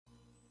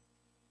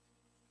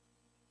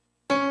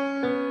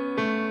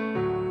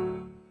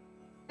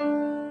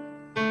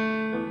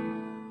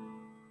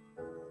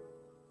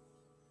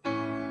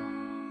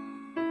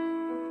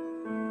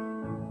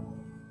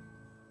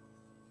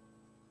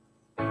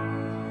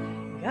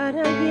God,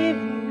 I give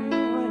you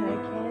what I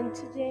can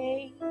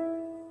today.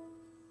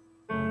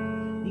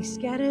 These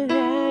scattered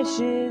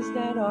ashes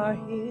that are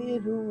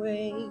hid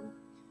away,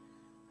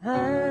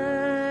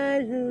 I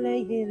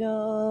lay it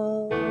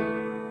all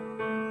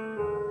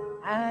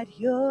at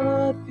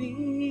your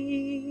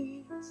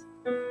feet.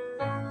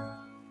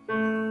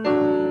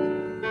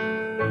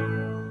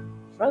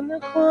 From the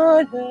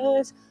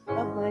corners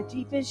of my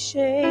deepest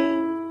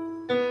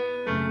shame,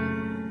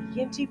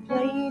 the empty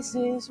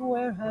places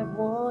where I've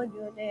worn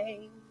your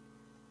name,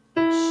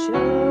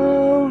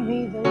 show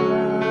me the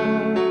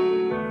love.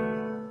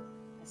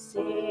 I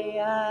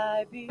say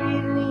I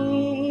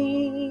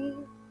believe.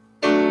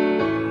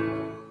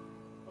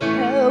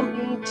 Help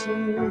me to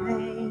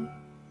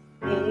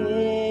lay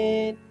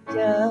it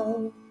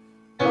down.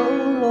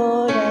 Oh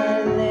Lord,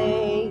 I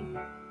lay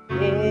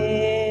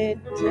it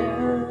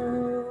down.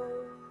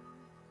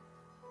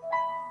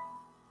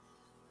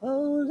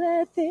 Oh,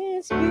 let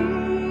this be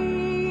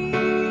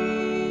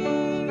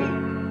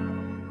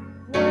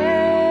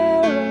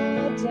where I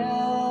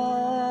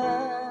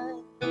die,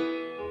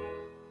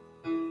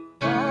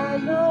 my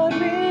Lord,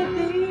 with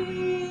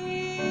thee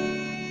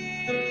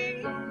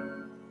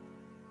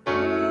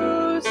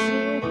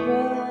crucified.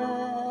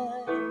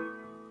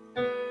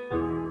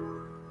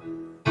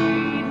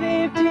 Be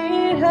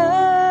lifted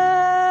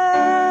high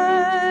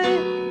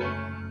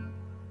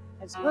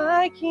as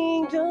my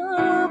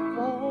kingdom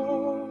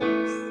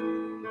falls,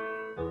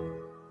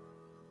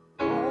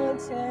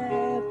 once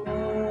and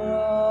for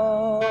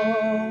all,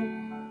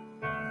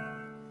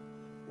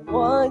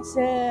 once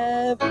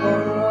and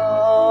for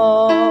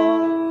all.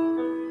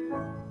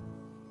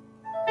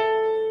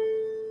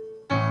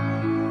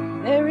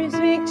 There is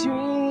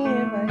victory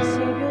in my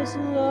Savior's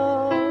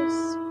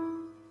loss,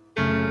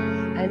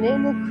 and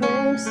in the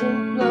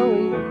crimson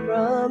flowing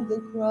from the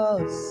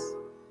cross.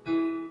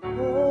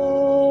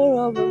 Pour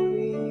over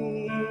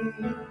me,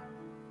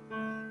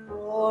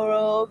 pour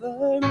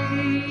over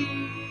me,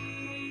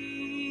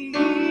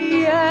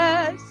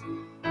 yes.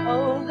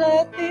 Oh,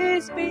 let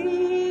this be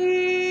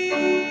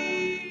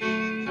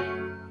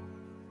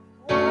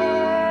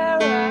where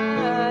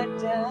I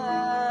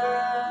die,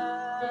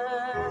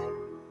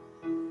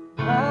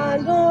 my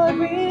Lord,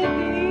 with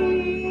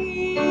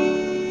thee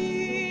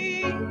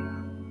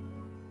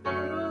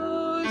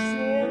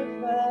crucified.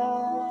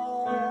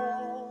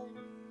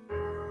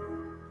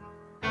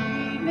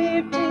 Be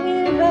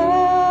lifted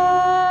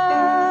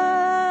high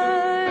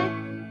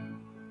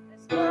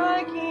as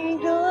my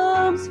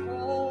kingdoms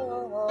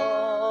fall,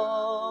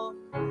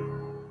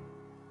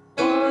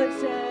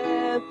 once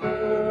and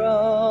for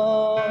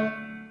all,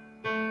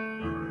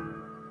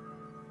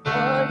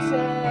 once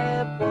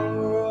and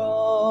for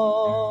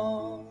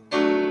all.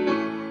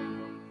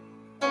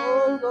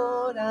 Oh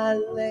Lord, I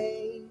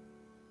lay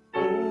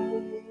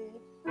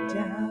it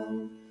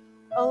down.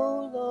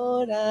 Oh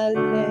Lord, I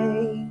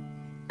lay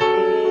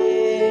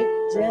it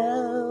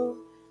down.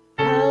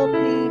 Help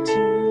me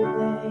to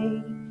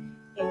lay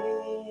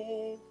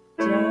it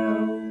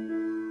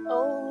down.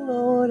 Oh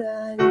Lord,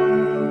 I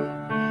lay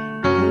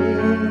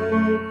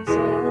it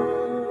down.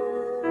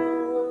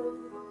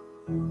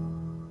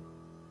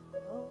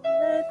 Oh,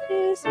 let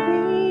this be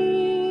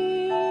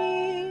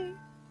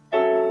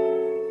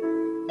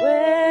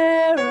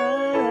where I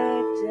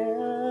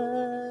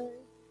die,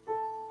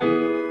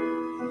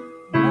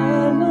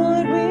 my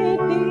Lord, with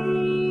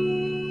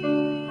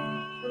thee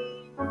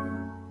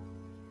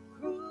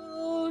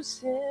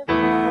crucified.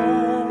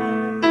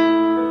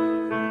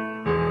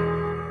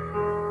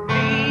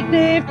 Be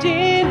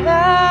lifted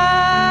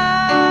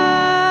high,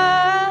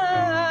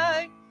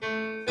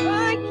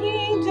 my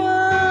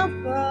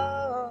kingdom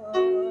falls,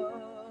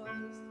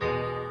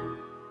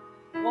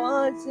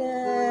 once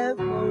and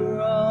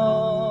for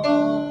all,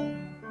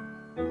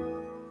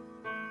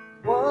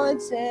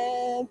 once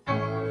and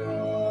for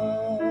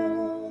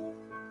all,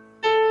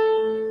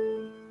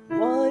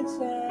 once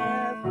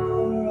and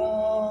for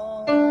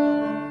all,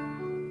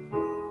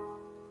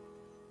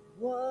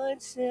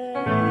 once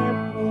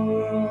and for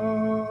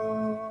all.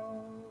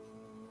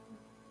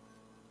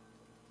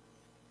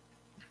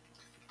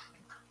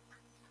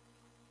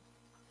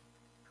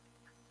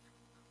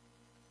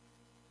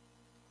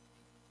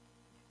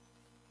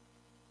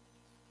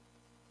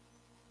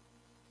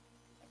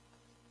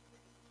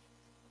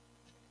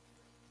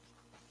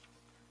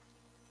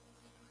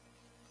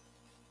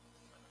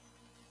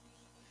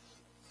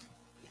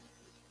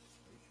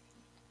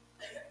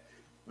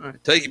 All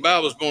right, take your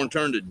Bibles, going to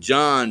turn to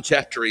John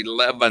chapter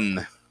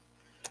 11.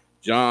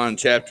 John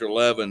chapter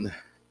 11.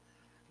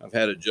 I've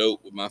had a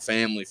joke with my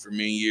family for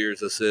many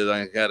years. I said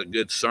I got a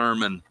good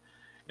sermon,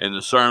 and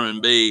the sermon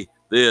be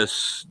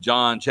this: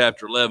 John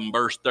chapter 11,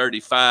 verse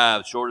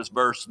 35, shortest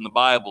verse in the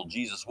Bible.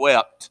 Jesus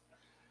wept.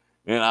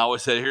 And I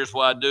always said, here's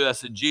what I do. I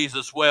said,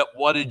 Jesus wept.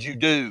 What did you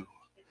do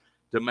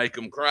to make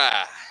him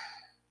cry?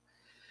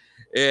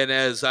 And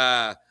as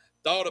I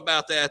thought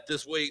about that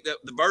this week,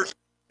 the verse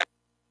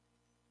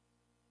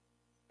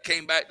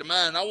came back to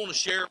mind. I want to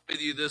share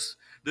with you this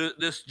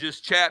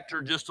just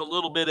chapter just a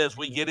little bit as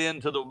we get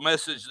into the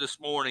message this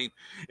morning.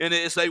 And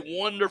it's a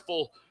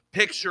wonderful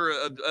picture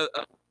of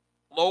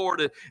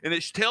Lord, and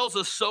it tells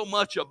us so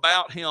much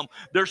about him.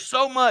 There's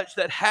so much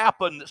that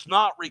happened that's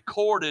not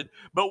recorded,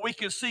 but we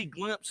can see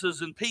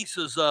glimpses and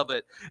pieces of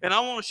it. And I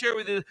want to share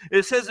with you,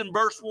 it says in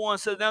verse 1, it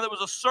says, now there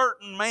was a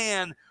certain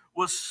man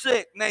was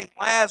sick named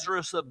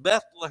Lazarus of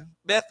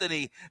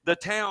Bethany, the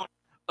town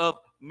of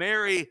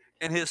Mary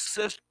and his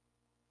sister.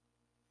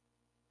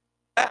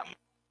 That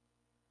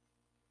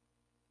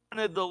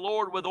anointed the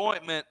Lord with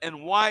ointment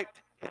and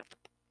wiped his.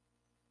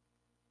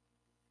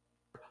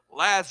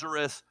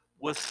 Lazarus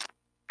was sick.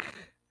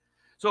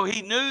 So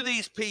he knew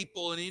these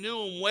people and he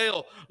knew them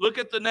well. Look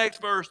at the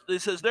next verse.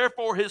 It says,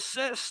 therefore his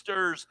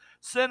sisters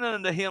sent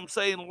unto him,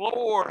 saying,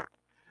 Lord,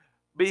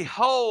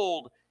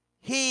 behold,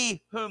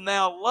 he whom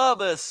thou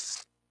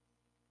lovest.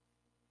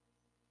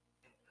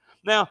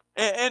 Now,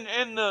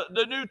 in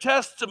the New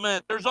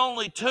Testament, there's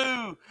only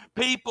two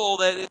people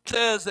that it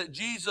says that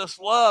Jesus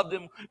loved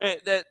him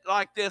that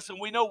like this, and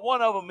we know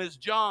one of them is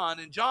John,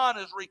 and John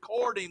is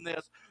recording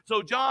this.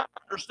 So John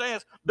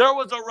understands there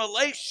was a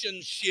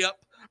relationship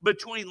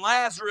between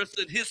Lazarus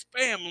and his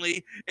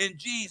family and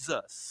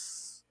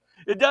Jesus.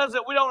 We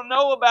don't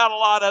know about a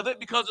lot of it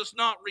because it's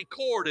not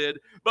recorded,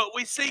 but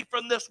we see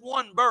from this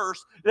one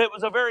verse that it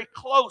was a very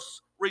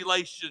close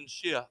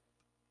relationship.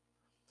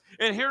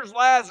 And here's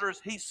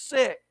Lazarus, he's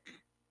sick.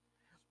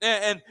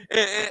 And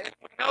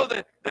we know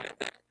that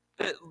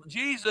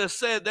Jesus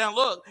said, now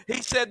look,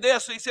 he said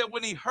this, he said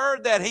when he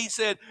heard that, he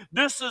said,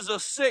 this is a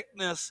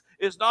sickness,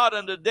 is not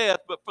unto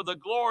death, but for the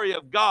glory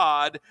of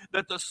God,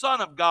 that the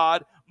Son of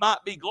God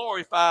might be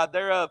glorified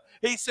thereof.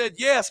 He said,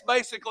 yes,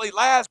 basically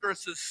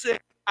Lazarus is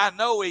sick. I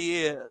know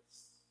he is.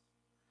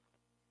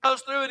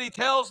 Goes through and he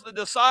tells the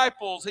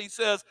disciples, he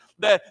says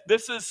that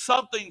this is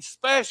something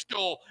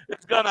special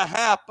that's going to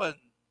happen.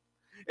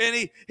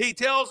 And he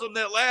tells them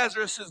that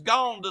Lazarus has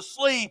gone to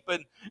sleep.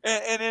 And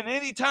in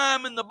any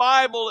time in the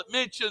Bible it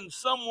mentions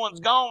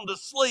someone's gone to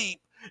sleep,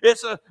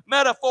 it's a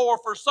metaphor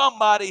for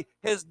somebody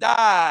has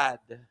died.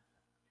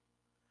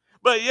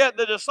 But yet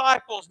the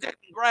disciples didn't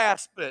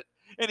grasp it.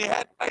 And he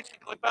had to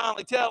basically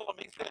finally tell them,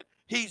 he said,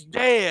 he's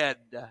dead.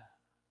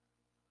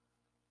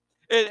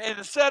 And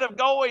instead of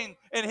going,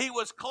 and he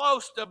was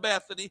close to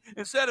Bethany,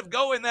 instead of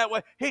going that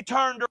way, he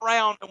turned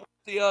around and went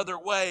the other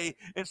way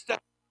and stayed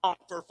on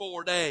for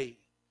 4 days.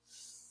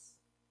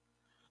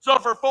 So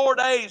for 4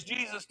 days,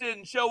 Jesus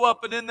didn't show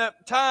up, and in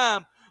that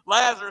time,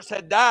 Lazarus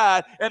had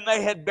died, and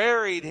they had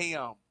buried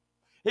him.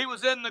 He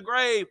was in the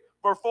grave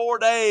for 4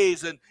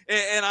 days, and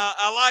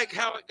I like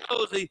how it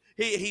goes.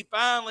 He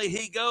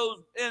finally goes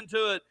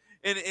into it,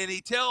 and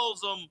he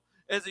tells them,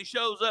 as he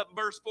shows up in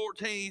verse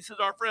 14, he says,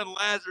 our friend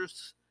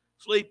Lazarus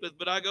sleepeth,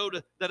 but I go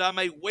that I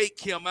may wake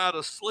him out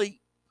of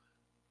sleep.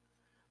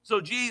 So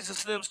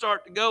Jesus and them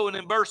start to go, and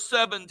in verse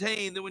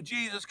 17, that when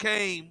Jesus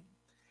came,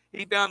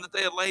 he found that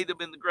they had laid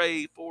him in the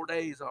grave 4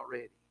 days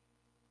already.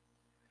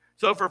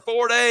 So for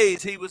 4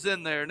 days he was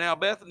in there. Now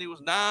Bethany was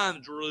nigh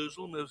to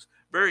Jerusalem. It was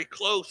very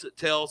close, it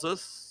tells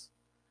us.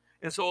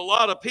 And so a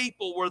lot of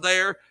people were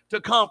there to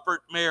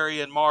comfort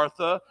Mary and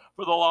Martha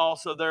for the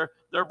loss of their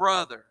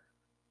brother.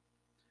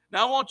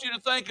 Now I want you to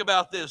think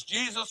about this.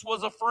 Jesus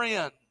was a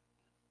friend.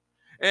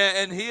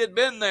 And he had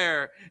been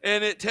there.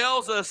 And it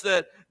tells us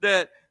that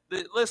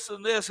listen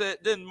to this,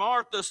 that then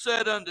Martha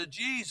said unto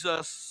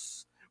Jesus,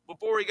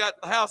 before he got to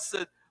the house,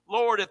 said,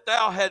 Lord, if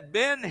thou had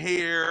been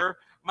here,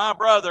 my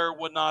brother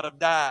would not have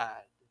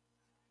died.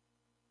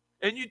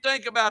 And you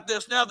think about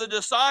this. Now the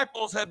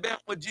disciples had been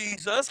with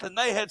Jesus, and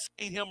they had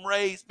seen him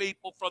raise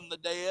people from the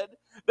dead.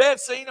 They had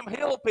seen him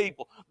heal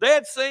people. They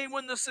had seen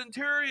when the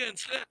centurion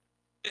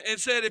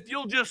said, if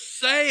you'll just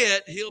say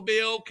it, he'll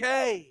be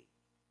okay.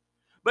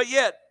 But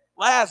yet,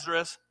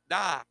 Lazarus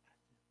died.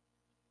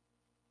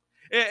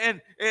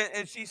 And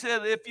she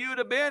said, if you'd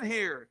have been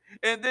here.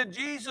 And then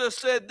Jesus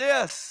said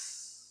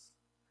this.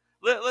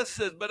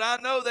 Listen, but I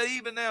know that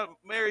even now,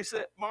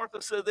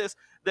 Martha said this,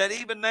 that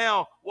even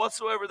now,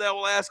 whatsoever thou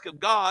will ask of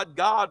God,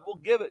 God will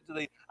give it to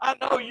thee. I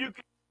know you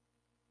can.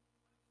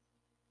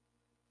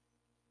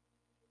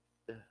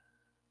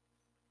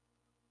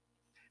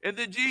 And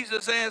then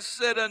Jesus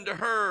said unto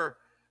her,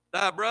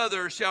 thy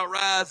brother shall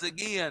rise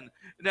again.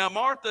 Now,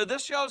 Martha,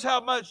 this shows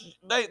how much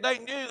they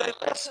knew. They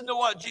listened to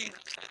what Jesus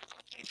said.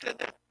 She said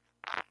that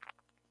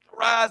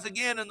rise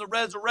again in the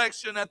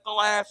resurrection at the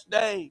last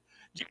day.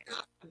 Jesus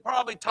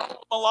probably told them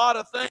a lot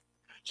of things.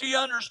 She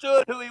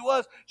understood who he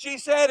was. She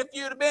said if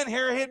you'd have been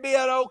here, he'd be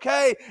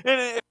okay.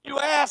 And if you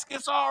ask,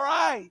 it's all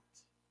right.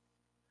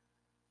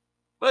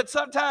 But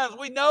sometimes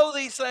we know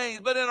these things,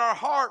 but in our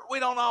heart, we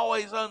don't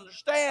always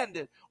understand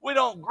it. We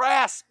don't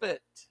grasp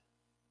it.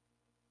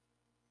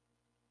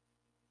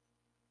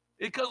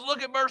 Because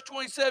look at verse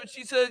 27.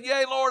 She says,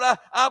 yea, Lord,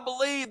 I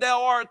believe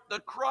thou art the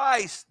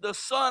Christ, the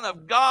Son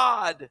of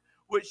God,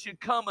 which should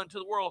come into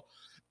the world.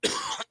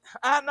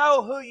 I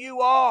know who you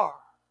are.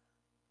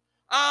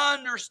 I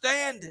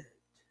understand it.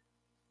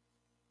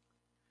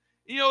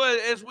 You know,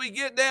 as we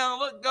get down,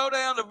 go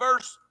down to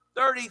verse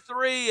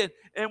 33,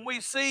 and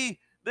we see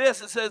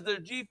this. It says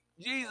that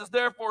Jesus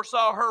therefore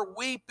saw her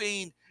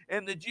weeping,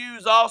 and the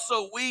Jews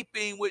also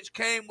weeping, which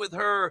came with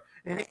her,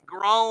 and he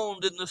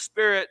groaned in the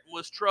spirit and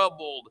was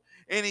troubled.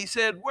 And he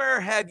said,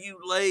 Where have you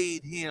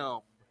laid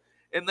him?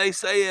 And they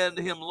say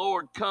unto him,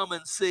 Lord, come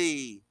and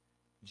see.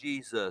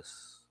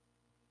 Jesus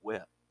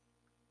wept.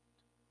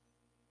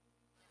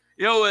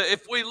 You know,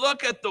 if we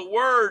look at the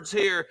words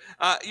here,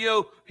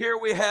 here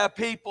we have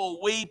people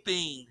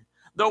weeping.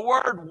 The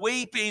word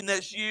weeping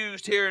that's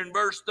used here in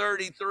verse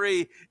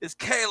 33 is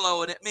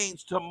kalo, and it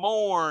means to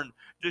mourn,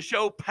 to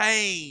show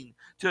pain,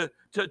 to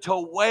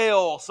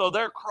wail. So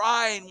their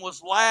crying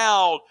was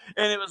loud,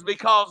 and it was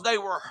because they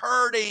were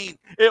hurting.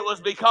 It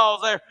was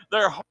because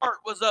their heart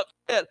was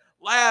upset.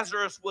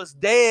 Lazarus was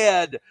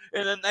dead,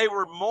 and then they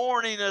were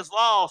mourning his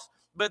loss.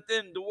 But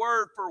then the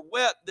word for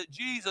wept that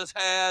Jesus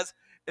has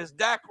is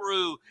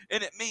dakru,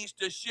 and it means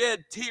to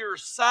shed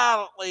tears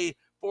silently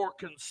for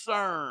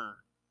concern.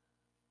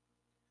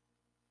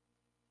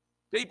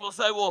 People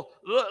say, well,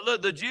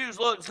 look, the Jews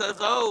look and says,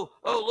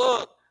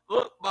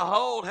 look,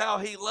 behold how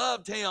he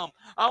loved him.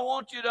 I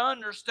want you to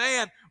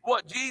understand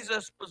what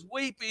Jesus was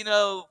weeping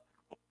of,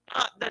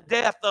 not the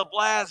death of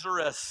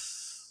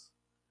Lazarus,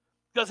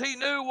 because he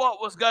knew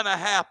what was going to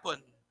happen.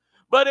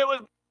 But it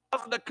was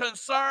the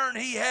concern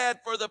he had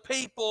for the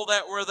people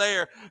that were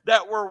there,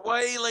 that were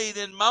wailing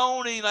and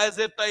moaning as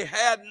if they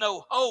had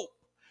no hope.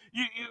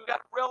 You got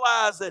to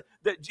realize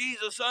that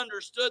Jesus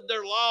understood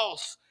their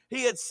loss.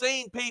 He had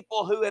seen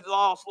people who had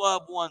lost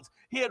loved ones.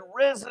 He had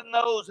risen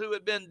those who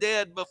had been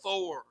dead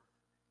before.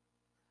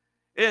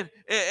 And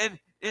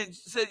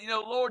said,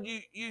 Lord,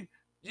 you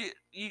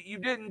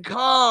didn't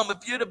come.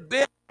 If you'd have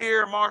been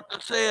here, Martha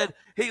said,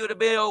 he would have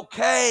been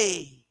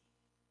okay.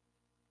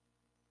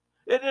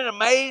 Isn't it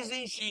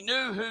amazing? She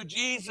knew who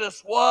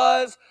Jesus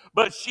was,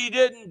 but she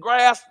didn't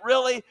grasp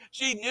really.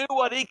 She knew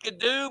what he could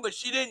do, but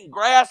she didn't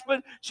grasp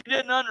it. She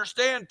didn't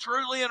understand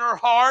truly in her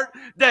heart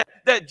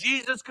that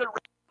Jesus could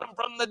raise them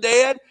from the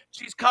dead.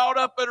 She's caught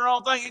up in her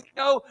own thing.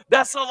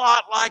 That's a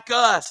lot like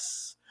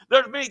us.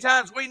 There's many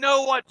times we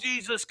know what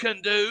Jesus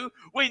can do.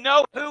 We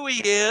know who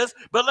he is.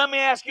 But let me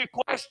ask you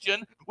a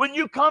question. When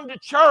you come to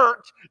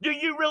church, do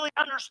you really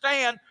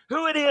understand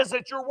who it is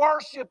that you're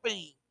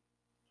worshiping?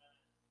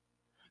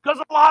 Because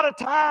a lot of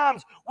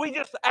times we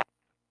just ask,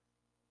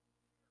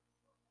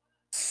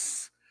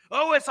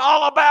 it's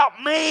all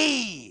about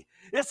me.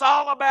 It's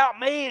all about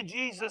me. And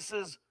Jesus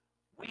is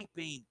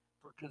weeping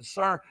for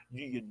concern. Do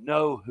you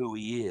know who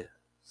he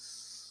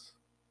is?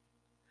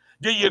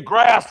 Do you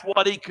grasp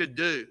what he could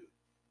do?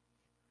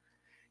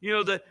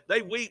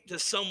 They weep to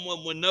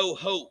someone with no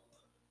hope.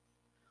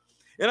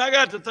 And I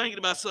got to thinking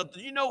about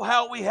something. You know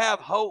how we have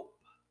hope?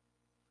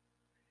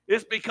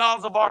 It's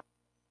because of our.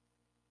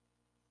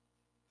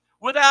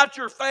 Without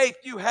your faith,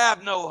 you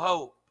have no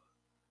hope.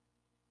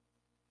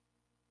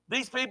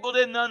 These people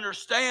didn't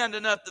understand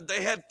enough that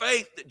they had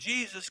faith that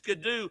Jesus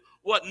could do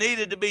what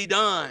needed to be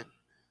done.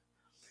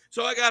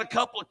 So I got a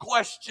couple of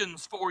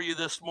questions for you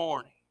this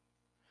morning.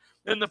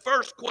 And the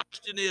first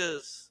question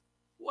is,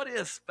 what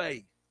is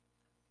faith?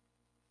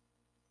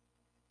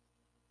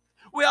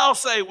 We all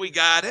say we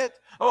got it.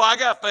 Oh, I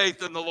got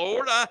faith in the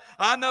Lord.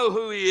 I know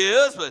who he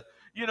is. But,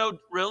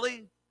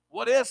 really,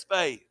 what is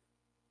faith?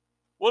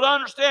 Well, to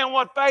understand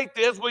what faith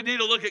is, we need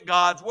to look at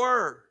God's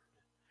word.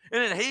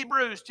 And in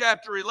Hebrews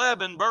chapter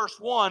 11, verse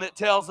 1, it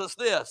tells us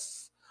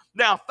this.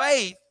 Now,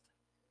 faith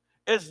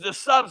is the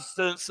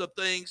substance of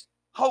things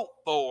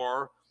hoped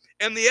for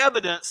and the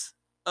evidence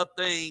of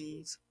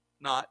things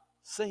not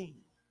seen.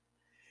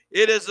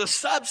 It is the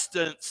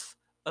substance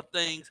of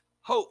things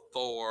hoped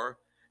for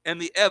and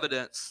the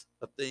evidence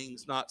of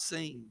things not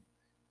seen.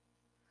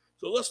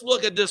 So let's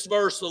look at this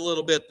verse a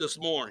little bit this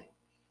morning.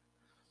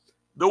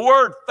 The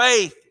word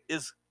faith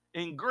is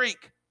in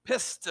Greek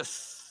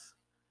pistis,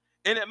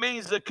 and it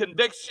means the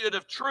conviction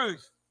of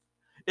truth.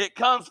 It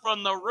comes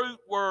from the root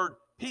word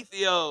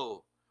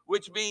pitheo,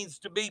 which means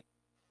to be.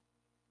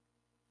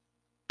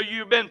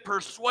 You've been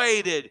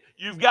persuaded.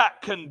 You've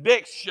got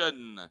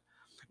conviction.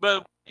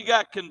 But you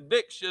got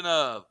conviction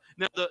of.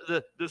 Now,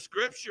 the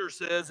scripture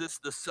says it's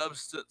the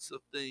substance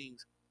of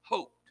things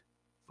hoped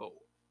for.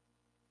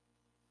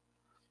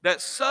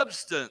 That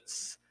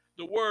substance,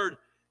 the word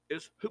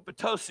is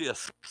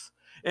hypotosius,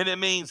 and it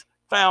means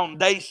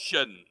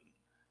foundation.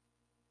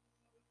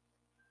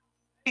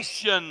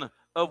 Foundation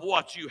of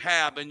what you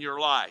have in your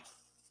life.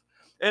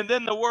 And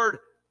then the word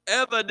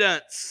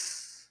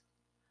evidence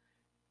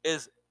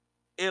is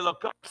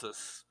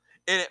elokosis,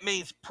 and it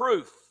means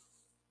proof.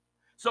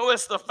 So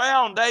it's the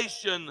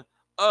foundation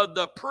of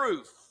the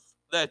proof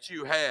that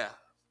you have.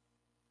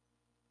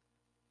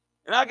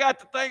 And I got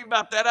to think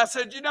about that. I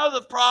said,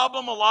 the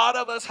problem a lot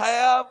of us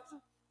have?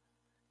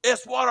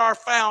 It's what our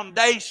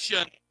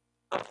foundation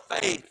of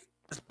faith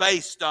is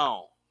based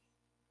on.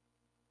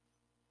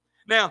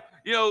 Now,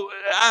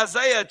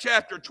 Isaiah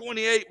chapter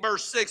 28,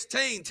 verse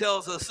 16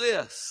 tells us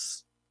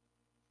this.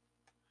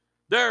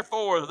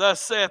 Therefore,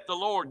 thus saith the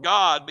Lord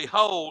God,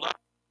 behold, I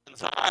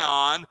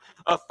Zion,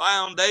 a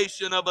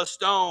foundation of a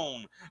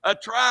stone, a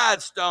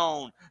tried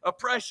stone, a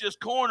precious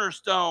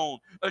cornerstone,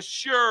 a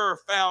sure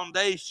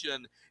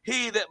foundation.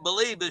 He that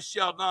believeth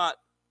shall not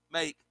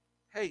make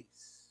haste.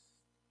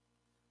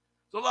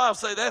 So a lot will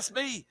say, that's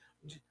me.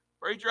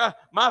 Preacher,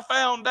 my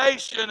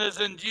foundation is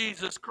in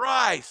Jesus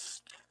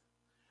Christ.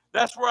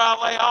 That's where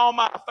I lay all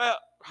my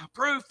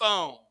proof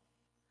on.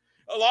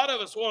 A lot of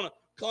us want to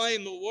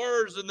claim the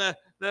words in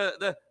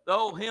the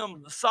old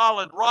hymn, The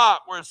Solid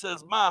Rock, where it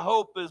says, my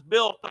hope is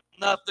built on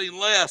nothing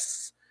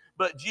less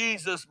but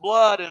Jesus'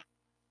 blood. And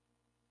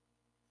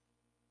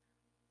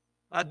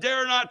I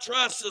dare not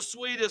trust the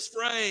sweetest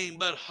frame,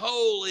 but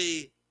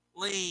wholly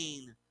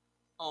lean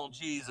on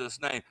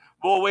Jesus' name.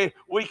 Boy,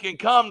 we can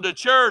come to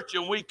church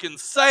and we can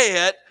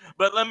say it,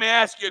 but let me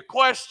ask you a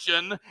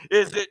question.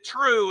 Is it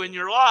true in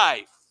your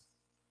life?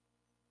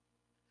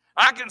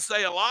 I can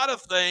say a lot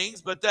of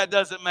things, but that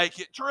doesn't make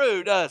it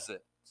true, does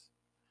it?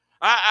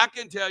 I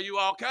can tell you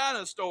all kind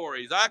of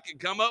stories. I can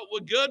come up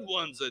with good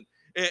ones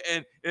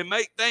and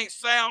make things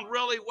sound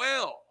really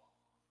well.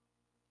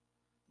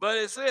 But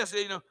it says,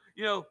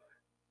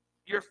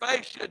 your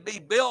faith should be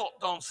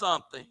built on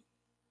something.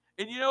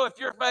 And if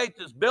your faith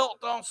is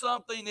built on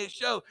something, it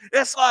shows.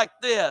 It's like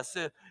this.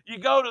 If you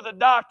go to the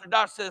doctor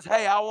says,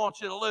 hey, I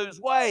want you to lose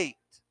weight.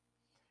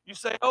 You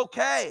say,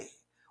 okay.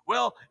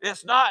 Well,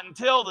 it's not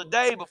until the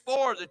day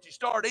before that you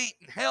start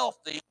eating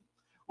healthy.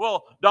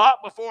 Well, doc,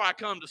 before I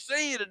come to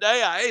see you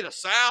today, I ate a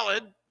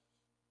salad.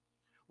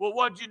 Well,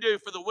 what'd you do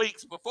for the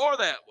weeks before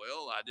that?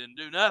 Well, I didn't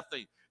do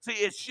nothing. See,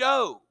 it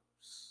shows.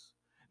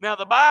 Now,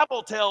 the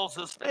Bible tells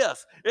us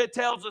this. It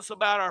tells us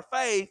about our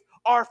faith.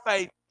 Our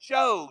faith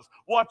shows.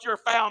 What your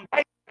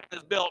foundation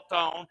is built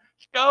on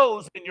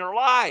shows in your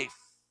life.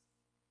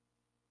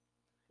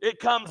 It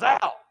comes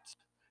out.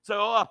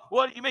 So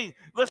what do you mean?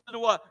 Listen to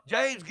what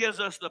James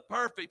gives us, the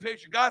perfect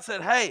picture. God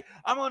said, hey,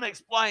 I'm going to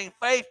explain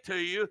faith to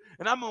you,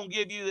 and I'm going to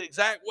give you the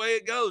exact way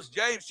it goes.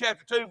 James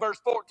chapter 2, verse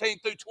 14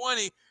 through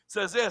 20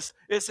 says this.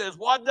 It says,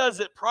 what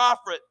does it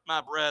profit, my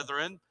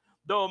brethren,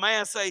 though a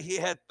man say he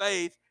had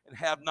faith and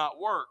have not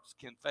works?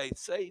 Can faith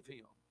save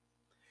him?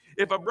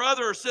 If a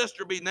brother or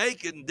sister be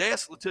naked and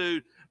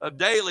destitute of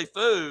daily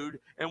food,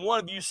 and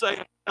one of you say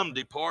to them,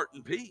 depart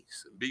in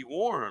peace, and be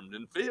warmed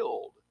and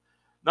filled,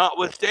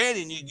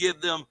 notwithstanding you give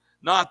them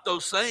not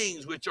those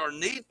things which are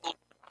needful to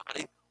the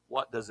body,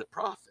 what does it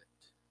profit?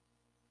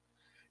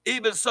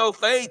 Even so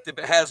faith, if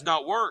it has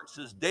not works,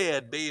 is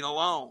dead, being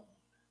alone.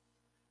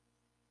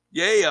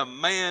 Yea, a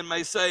man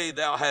may say,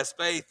 thou hast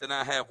faith and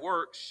I have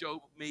works.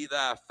 Show me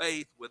thy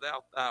faith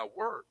without thy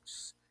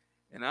works,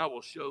 and I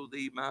will show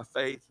thee my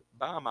faith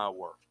by my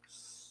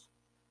works.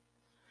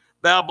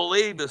 Thou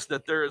believest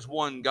that there is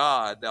one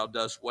God, thou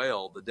dost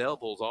well. The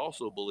devils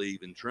also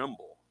believe and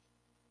tremble.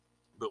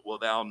 But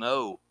wilt thou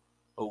know,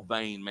 O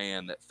vain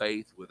man, that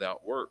faith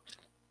without works?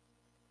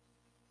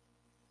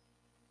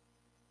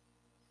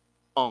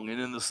 And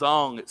in the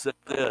song it says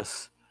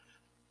this,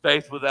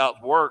 faith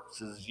without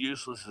works is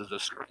useless as a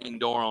screen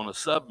door on a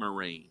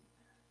submarine.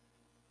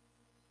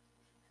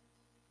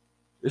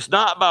 It's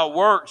not by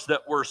works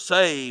that we're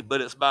saved,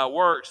 but it's by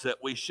works that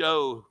we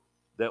show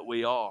that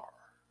we are.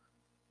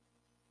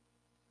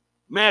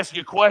 Let me ask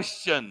you a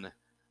question.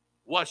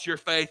 What's your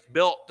faith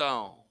built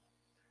on?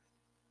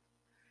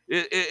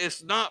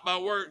 It's not by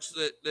works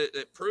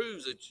that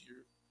proves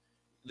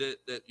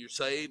that you're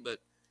saved, but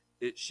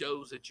it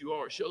shows that you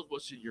are. It shows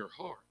what's in your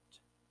heart.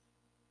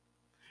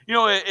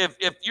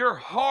 If your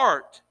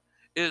heart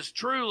is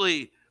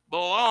truly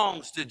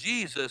belongs to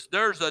Jesus,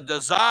 there's a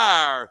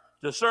desire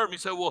to serve him. You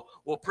say,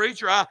 well,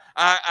 preacher,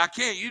 I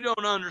can't. You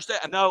don't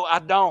understand. No, I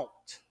don't.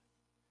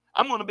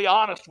 I'm going to be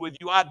honest with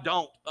you. I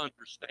don't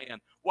understand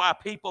why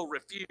people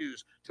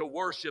refuse to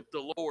worship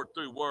the Lord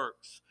through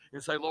works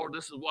and say, Lord,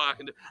 this is what I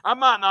can do. I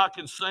might not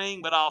can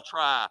sing, but I'll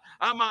try.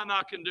 I might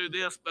not can do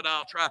this, but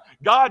I'll try.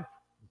 God,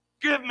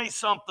 give me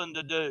something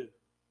to do.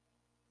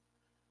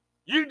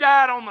 You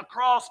died on the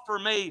cross for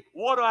me.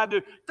 What do I do?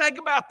 Think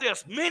about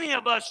this. Many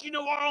of us,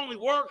 our only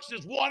works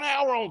is 1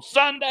 hour on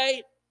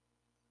Sunday,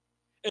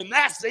 and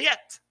that's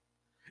it.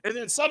 And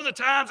then some of the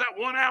times that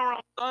 1 hour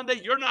on Sunday,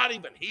 you're not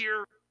even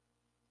here.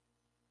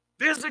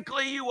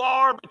 Physically you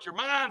are, but your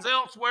mind's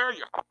elsewhere,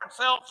 your heart's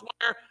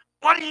elsewhere.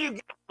 What do you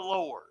give the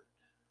Lord?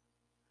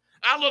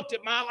 I looked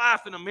at my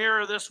life in the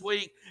mirror this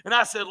week, and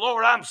I said,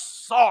 Lord, I'm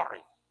sorry.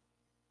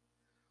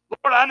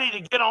 Lord, I need to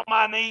get on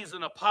my knees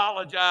and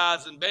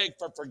apologize and beg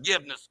for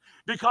forgiveness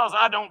because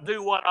I don't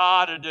do what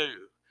I ought to do.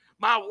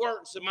 My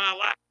works in my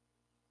life,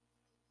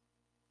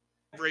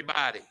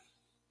 everybody.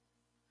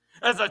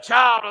 As a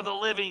child of the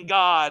living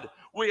God,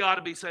 we ought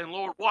to be saying,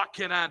 Lord, what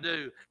can I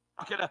do?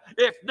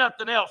 If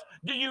nothing else,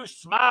 do you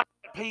smile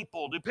at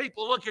people? Do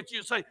people look at you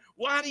and say,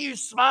 why do you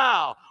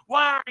smile?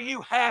 Why are you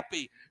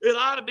happy? It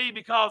ought to be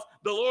because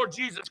the Lord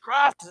Jesus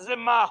Christ is in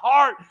my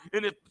heart,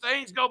 and if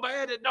things go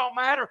bad, it don't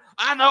matter.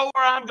 I know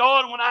where I'm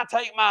going when I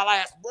take my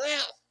last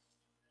breath.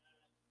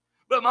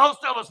 But most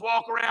of us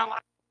walk around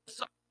like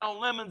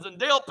on lemons and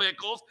dill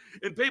pickles,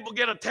 and people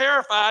get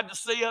terrified to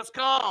see us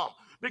come.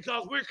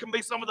 because we can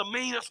be some of the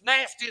meanest,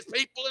 nastiest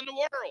people in the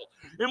world.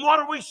 And what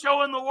are we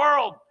showing the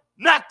world?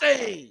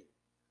 Nothing.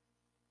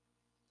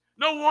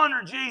 No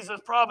wonder Jesus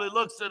probably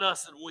looks at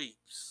us and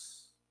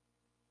weeps.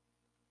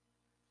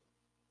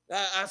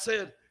 I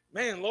said,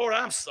 man, Lord,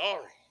 I'm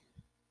sorry.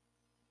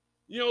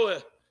 You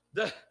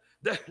know,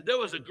 there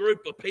was a group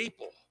of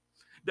people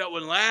that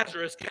when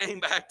Lazarus came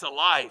back to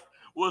life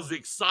was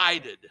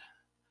excited.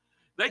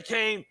 They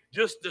came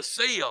just to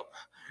see him.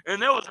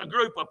 And there was a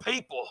group of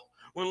people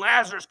when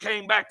Lazarus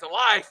came back to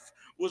life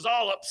was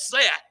all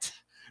upset.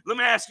 Let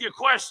me ask you a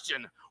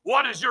question.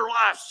 What does your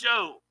life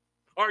show?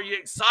 Are you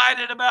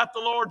excited about the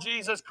Lord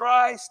Jesus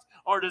Christ,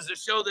 or does it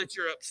show that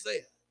you're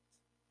upset?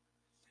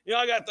 You know,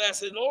 I got that. I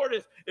said, Lord,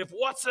 if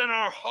what's in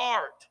our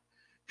heart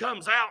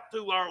comes out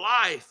through our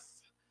life,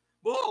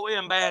 boy, we're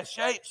in bad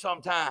shape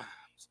sometimes.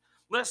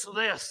 Listen to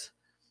this.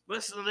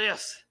 Listen to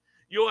this.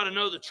 You ought to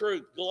know the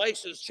truth.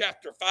 Galatians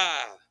chapter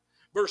 5,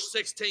 verse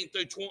 16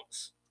 through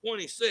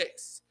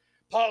 26.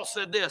 Paul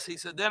said this. He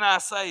said, then I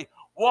say,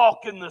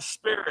 walk in the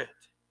Spirit,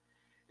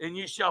 and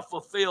you shall not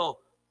fulfill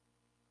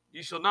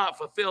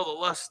the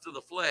lust of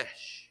the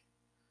flesh.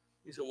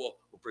 He said, well,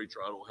 preacher,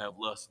 I don't have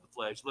lust of the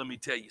flesh. Let me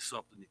tell you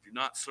something. If you're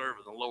not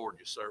serving the Lord,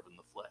 you're serving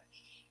the flesh.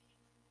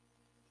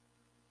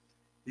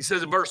 He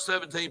says in verse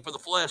 17, for the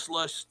flesh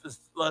lust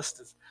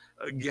is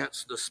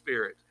against the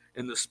Spirit,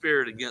 and the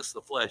Spirit against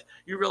the flesh.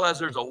 You realize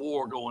there's a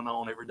war going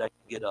on every day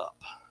you get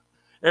up.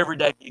 Every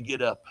day you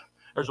get up,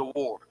 there's a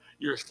war.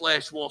 Your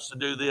flesh wants to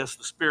do this.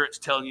 The Spirit's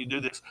telling you to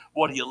do this.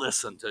 What do you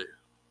listen to?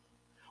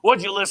 What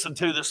did you listen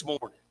to this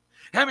morning?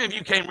 How many of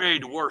you came ready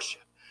to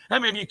worship? How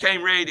many of you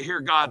came ready to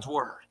hear God's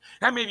word?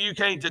 How many of you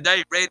came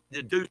today ready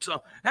to do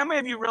something? How many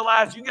of you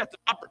realize you got the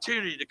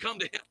opportunity to come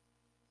to Him?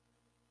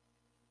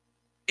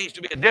 It needs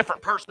to be a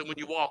different person when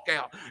you walk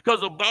out,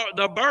 because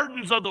the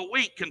burdens of the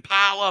week can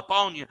pile up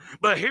on you.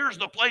 But here's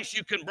the place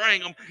you can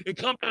bring them and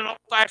come to an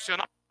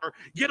old-fashioned altar,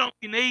 get on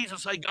your knees and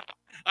say, God,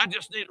 I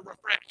just need a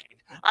refreshing.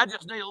 I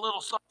just need a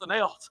little something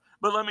else.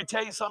 But let me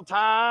tell you,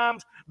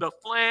 sometimes the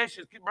flesh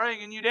is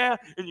bringing you down,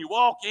 and you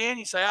walk in,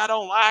 you say, I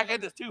don't like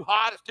it. It's too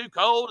hot. It's too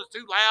cold. It's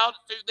too loud.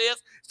 It's too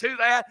this. It's too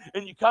that.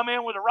 And you come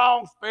in with the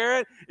wrong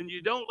spirit, and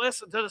you don't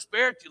listen to the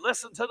Spirit. You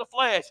listen to the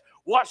flesh.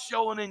 What's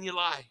showing in your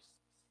life?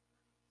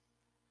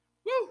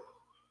 Woo.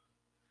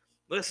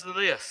 Listen to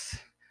this.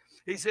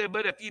 He said,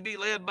 but if you be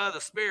led by the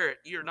Spirit,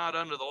 you're not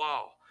under the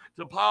law.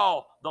 To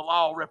Paul, the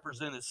law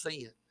represented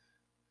sin.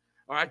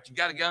 All right, you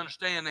got to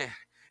understand that.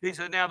 He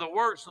said, now the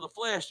works of the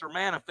flesh are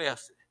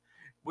manifested,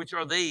 which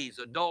are these: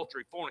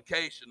 adultery,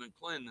 fornication,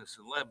 uncleanness,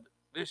 and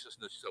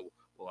viciousness. So,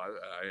 well,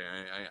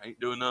 I ain't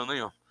doing none of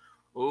them.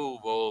 Oh,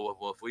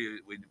 well, if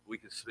we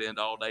could spend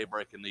all day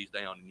breaking these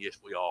down, and yes,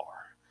 we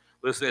are.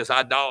 Listen to this: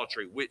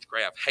 idolatry,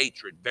 witchcraft,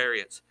 hatred,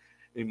 variance,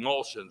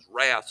 emulsions,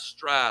 wrath,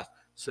 strife,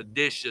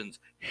 seditions,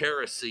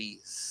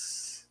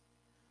 heresies.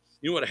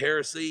 You know what a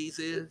heresies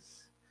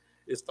is?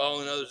 It's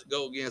following others to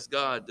go against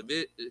God.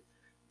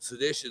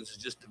 Seditions is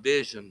just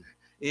division,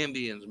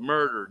 envyings,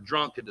 murder,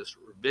 drunkenness,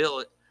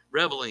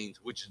 revelings,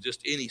 which is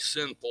just any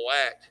sinful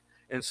act,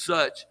 and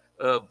such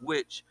of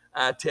which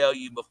I tell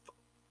you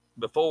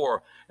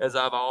before, as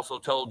I've also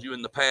told you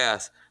in the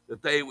past,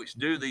 that they which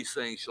do these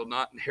things shall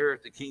not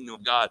inherit the kingdom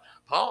of God.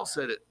 Paul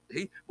said it.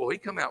 He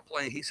come out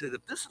plain. He said,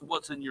 if this is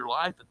what's in your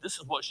life, if this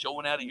is what's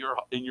showing out of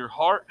in your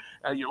heart,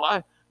 out of your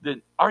life,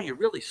 then are you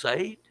really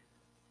saved?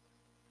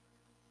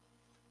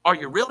 Are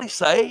you really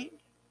saved?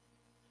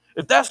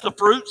 If that's the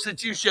fruits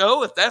that you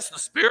show, if that's the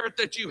spirit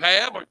that you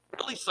have, are you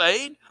really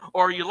saved,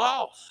 or are you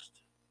lost?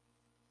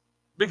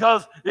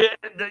 Because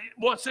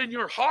what's in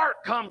your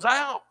heart comes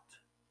out.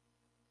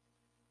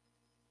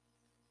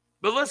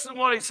 But listen to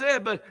what he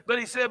said. But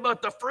he said,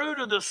 but the fruit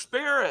of the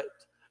Spirit,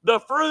 the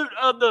fruit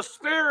of the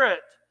Spirit.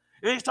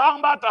 And he's talking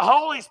about the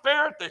Holy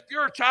Spirit. That if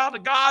you're a child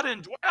of God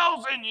and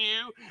dwells in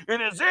you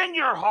and is in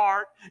your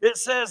heart, it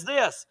says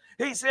this.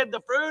 He said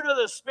the fruit of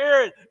the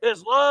Spirit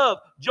is love,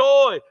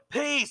 joy,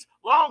 peace,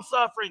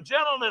 long-suffering,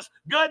 gentleness,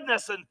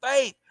 goodness, and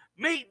faith,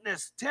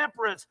 meekness,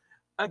 temperance.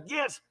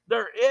 Against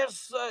there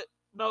is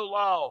no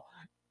law.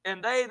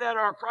 And they that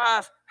are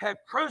Christ have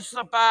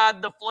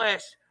crucified the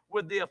flesh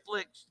with the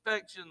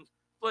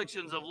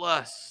afflictions of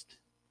lust.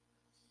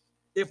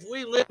 If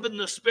we live in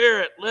the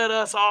Spirit, let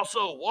us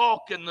also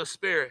walk in the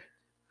Spirit.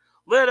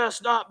 Let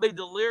us not be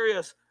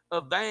delirious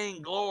of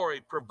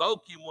vainglory,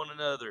 provoking one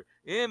another,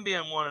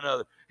 envying one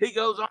another. He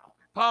goes on.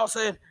 Paul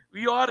said,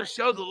 you ought to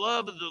show the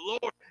love of the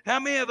Lord. How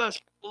many of us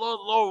love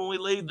the Lord when we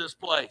leave this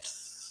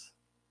place?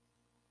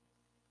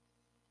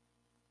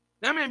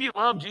 How many of you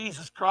love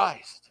Jesus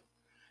Christ?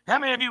 How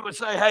many of you would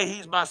say, hey,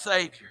 He's my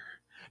Savior?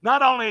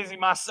 Not only is He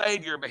my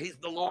Savior, but He's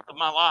the Lord of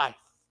my life.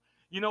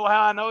 You know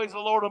how I know He's the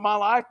Lord of my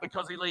life?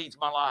 Because He leads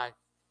my life.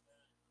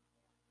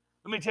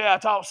 Let me tell you, I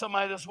talked to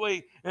somebody this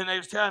week, and they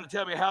was trying to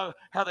tell me how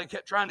they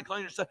kept trying to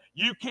clean themselves.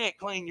 You can't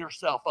clean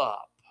yourself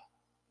up.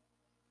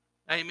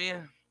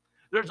 Amen.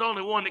 There's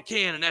only one that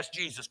can, and that's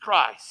Jesus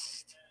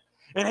Christ.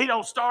 And He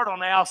don't start on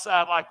the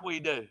outside like we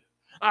do.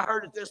 I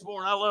heard it this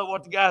morning. I love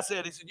what the guy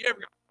said. He said, you ever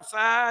go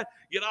outside,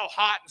 get all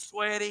hot and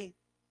sweaty?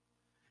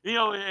 You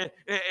know,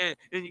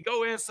 and you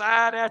go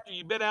inside after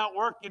you've been out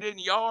working in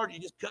the yard, you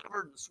just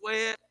covered in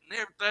sweat and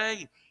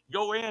everything. You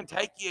go in,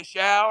 take you a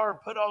shower,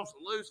 put on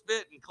some loose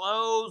fitting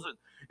clothes,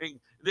 and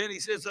then he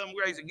said something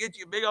great. He said, get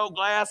you a big old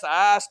glass of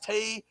iced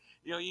tea.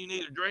 You know, you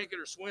need to drink it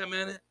or swim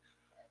in it.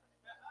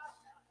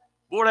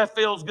 Boy, that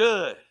feels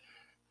good.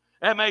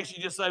 That makes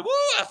you just say, woo,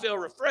 I feel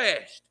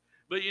refreshed.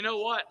 But you know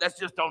what? That's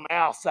just on the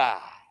outside.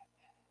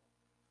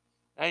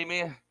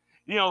 Amen.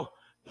 You know,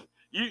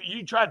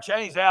 you try to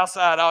change the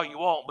outside all you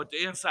want, but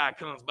the inside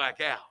comes back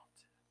out.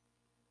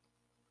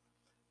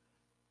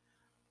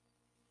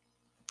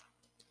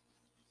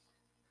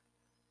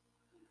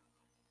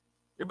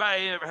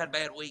 Everybody ever had a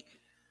bad week?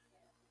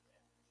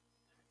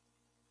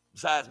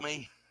 Besides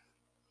me?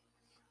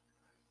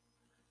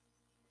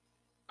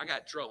 I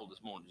got in trouble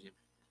this morning, Jimmy.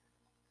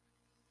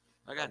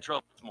 I got in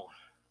trouble this morning.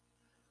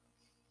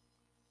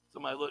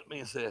 Somebody looked at me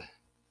and said,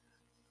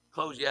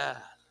 close your eyes.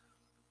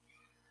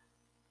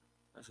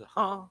 I said,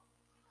 huh?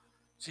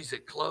 She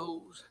said,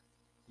 close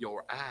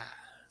your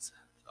eyes.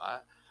 So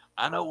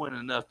I know when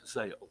enough to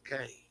say,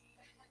 okay.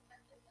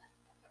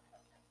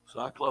 So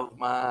I closed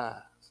my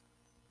eyes.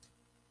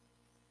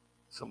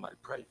 Somebody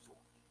prayed for me.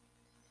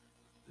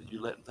 That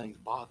you're letting things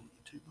bother you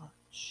too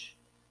much.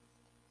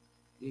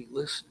 You ain't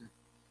listening.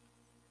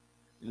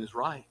 And it's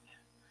right.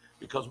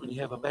 Because when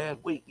you have a bad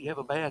week, you have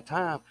a bad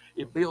time,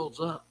 it builds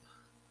up.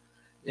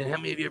 And how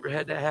many of you ever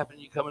had that happen?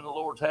 You come in the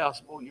Lord's house,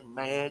 and boy, you're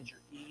mad,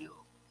 you're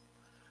ill.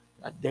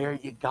 I dare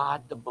you,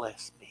 God, to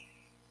bless me.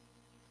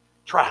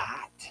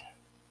 Try it.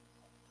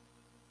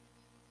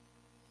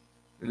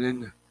 And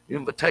then the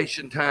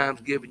invitation time's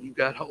given, you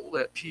got hold of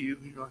that pew.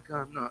 You're like,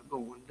 I'm not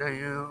going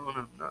down.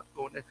 I'm not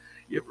going down.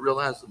 You ever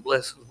realize the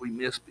blessings we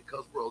miss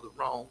because we're on the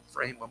wrong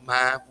frame of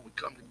mind when we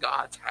come to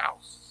God's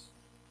house?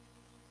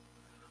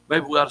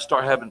 Maybe we ought to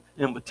start having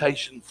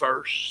invitation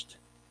first.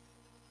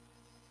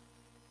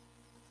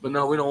 But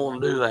no, we don't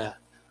want to do that.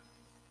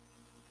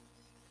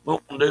 We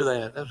don't want to do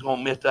that. That's going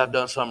to admit that I've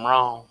done something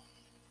wrong.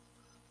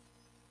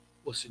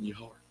 What's in your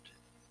heart?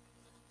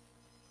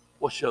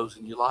 What shows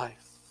in your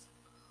life?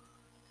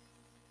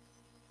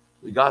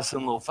 We got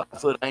some little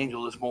 5-foot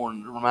angel this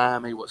morning to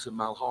remind me what's in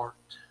my heart.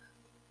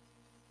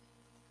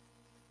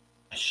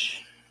 I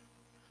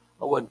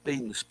wasn't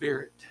feeding the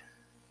Spirit.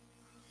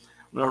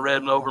 When I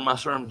read over my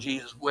sermon,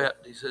 Jesus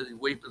wept. He says, he's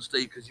weeping,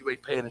 Steve, because you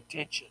ain't paying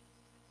attention.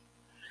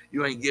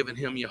 You ain't giving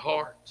him your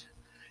heart.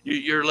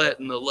 You're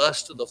letting the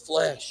lust of the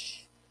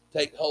flesh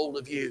take hold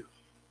of you.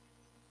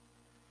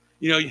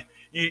 You know,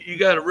 you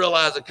got to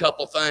realize a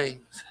couple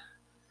things.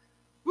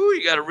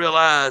 You got to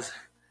realize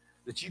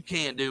that you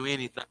can't do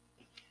anything.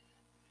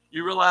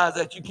 You realize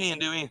that you can't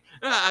do anything.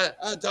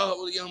 I talked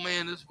with a young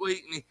man this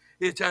week, and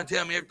he was trying to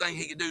tell me everything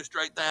he could do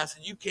straight down. I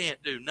said, you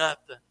can't do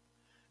nothing.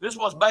 This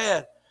was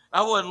bad.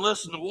 I wasn't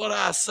listening to what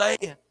I was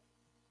saying.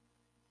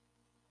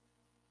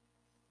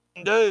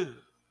 Do.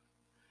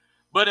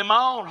 But in my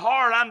own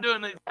heart, I'm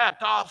doing the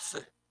exact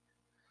opposite.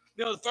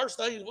 You know, the first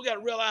thing is we got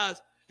to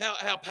realize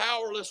how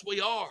powerless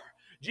we are.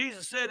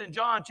 Jesus said in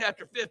John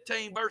chapter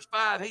 15, verse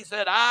 5, he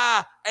said,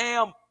 I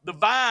am the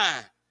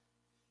vine.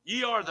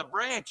 Ye are the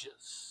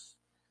branches.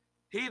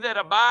 He that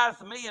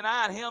abideth me and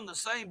I in him, the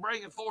same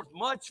bringeth forth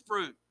much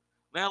fruit.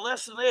 Now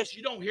listen to this.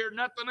 You don't hear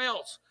nothing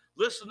else.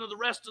 Listen to the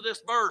rest of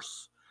this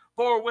verse.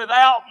 For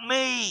without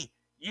me,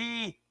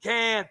 ye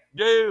can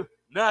do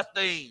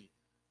nothing.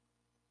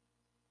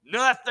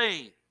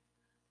 Nothing.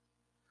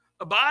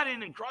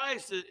 Abiding in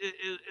Christ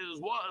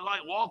is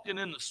like walking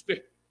in the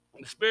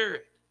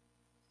Spirit.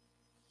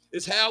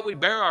 It's how we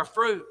bear our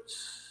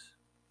fruits.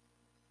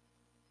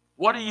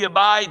 What are you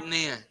abiding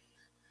in?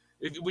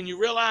 When you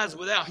realize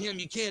without him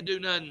you can't do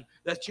nothing,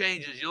 that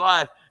changes your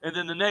life. And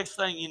then the next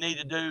thing you need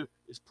to do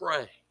is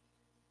pray.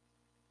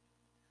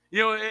 You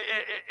know,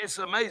 it's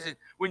amazing.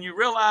 When you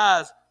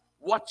realize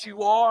what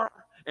you are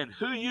and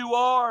who you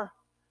are,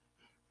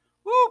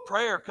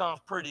 prayer comes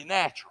pretty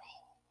natural.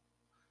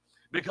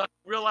 Because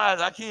you realize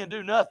I can't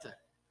do nothing.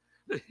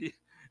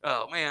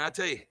 Oh, man, I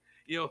tell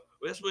you,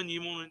 that's when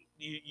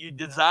you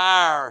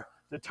desire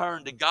to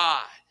turn to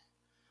God.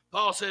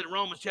 Paul said in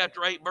Romans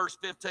chapter 8, verse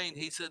 15,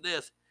 he said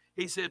this.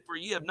 He said, for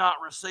ye have not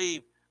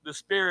received the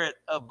spirit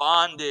of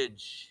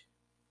bondage.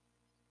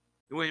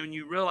 When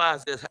you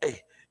realize this, hey,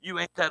 you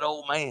ain't that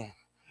old man.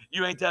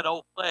 You ain't that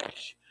old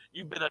flesh.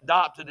 You've been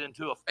adopted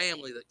into a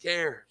family that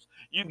cares.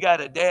 You've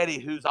got a daddy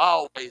who's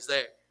always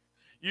there.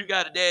 You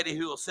got a daddy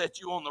who will set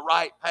you on the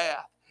right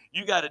path.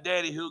 You got a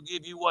daddy who will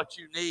give you what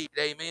you need.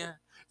 Amen.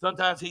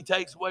 Sometimes he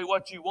takes away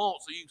what you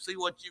want so you can see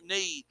what you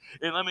need.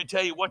 And let me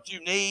tell you, what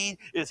you need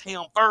is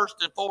him first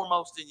and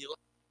foremost in your life.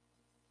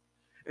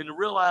 And to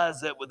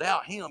realize that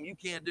without him, you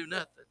can't do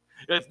nothing.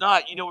 If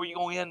not, you know where you're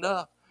going to end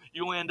up?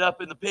 You're going to end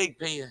up in the pig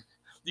pen.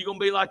 You're going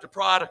to be like the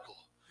prodigal.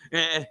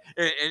 And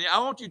I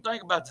want you to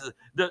think about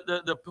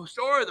the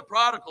story of the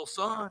prodigal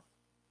son.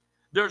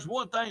 There's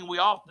one thing we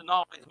often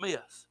always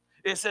miss.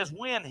 It says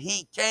when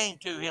he came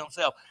to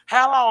himself.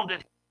 How long did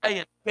he stay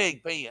in the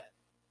pig pen?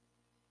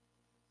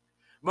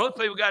 Most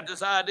people got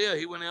this idea.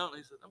 He went out and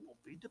he said, I'm going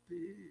to feed the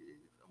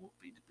pigs. I'm going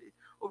to feed the pigs.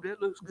 Oh,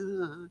 that looks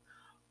good.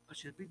 I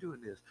should be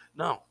doing this.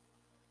 No.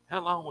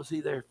 How long was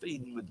he there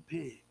feeding with the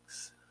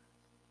pigs?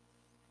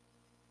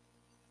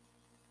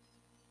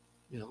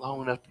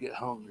 Long enough to get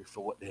hungry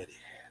for what Daddy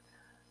had.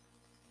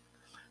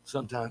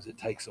 Sometimes it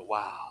takes a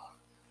while.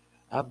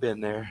 I've been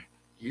there.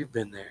 You've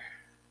been there.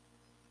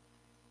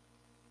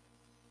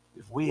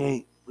 If we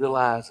ain't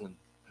realizing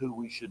who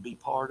we should be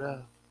part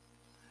of,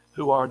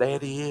 who our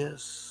daddy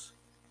is,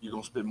 you're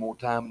going to spend more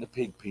time in the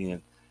pig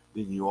pen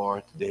than you are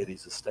at the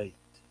daddy's estate.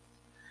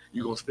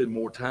 You're going to spend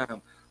more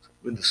time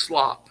in the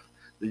slop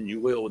than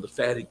you will with the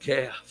fatted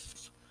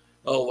calf.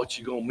 Oh, what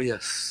you going to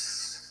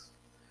miss?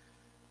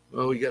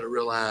 Well, you got to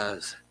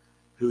realize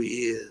who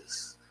he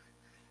is.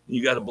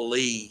 You got to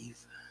believe.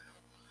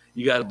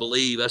 You got to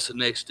believe. That's the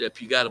next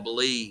step. You got to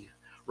believe.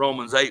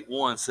 Romans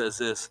 8:1 says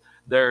this,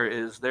 there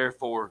is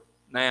therefore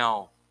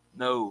now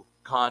no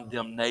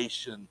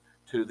condemnation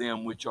to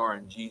them which are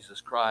in Jesus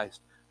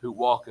Christ, who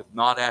walketh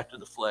not after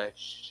the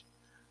flesh,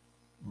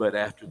 but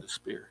after the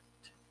Spirit.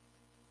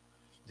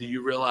 Do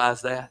you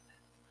realize that?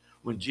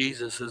 When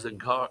Jesus is in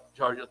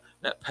charge of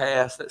that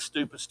past, that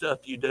stupid stuff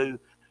you do,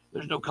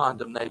 there's no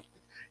condemnation.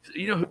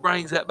 You know who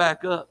brings that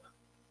back up?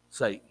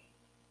 Satan.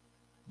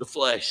 The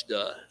flesh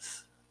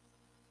does.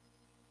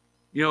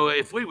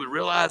 If we would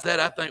realize that,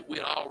 I think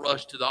we'd all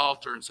rush to the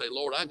altar and say,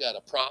 Lord, I got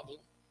a problem.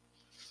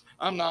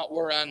 I'm not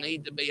where I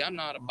need to be. I'm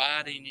not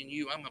abiding in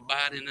you. I'm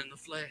abiding in the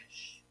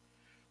flesh.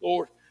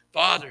 Lord,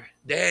 Father,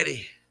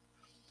 Daddy,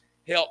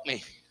 help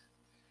me.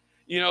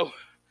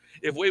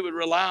 If we would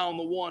rely on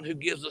the one who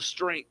gives us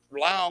strength,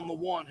 rely on the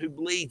one who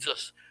leads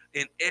us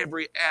in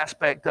every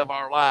aspect of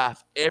our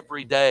life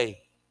every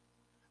day,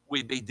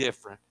 we'd be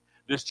different.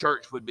 This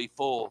church would be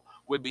full.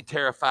 We'd be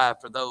terrified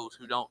for those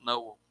who don't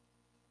know him.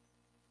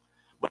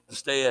 But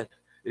instead,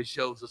 it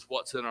shows us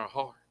what's in our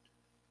heart.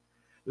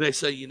 They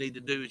say you need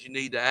to do is you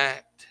need to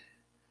act.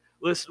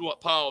 Listen to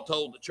what Paul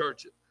told the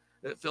church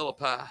at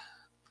Philippi.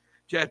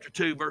 Chapter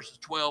 2, verses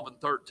 12 and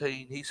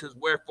 13. He says,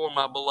 wherefore,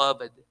 my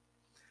beloved,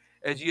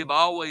 as ye have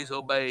always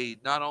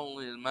obeyed, not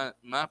only in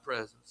my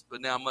presence,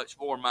 but now much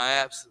more in my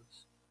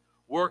absence,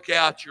 work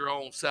out your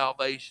own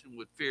salvation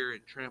with fear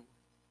and trembling.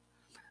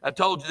 I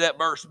told you that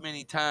verse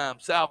many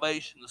times.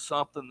 Salvation is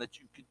something that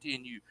you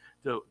continue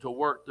to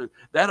work through.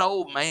 That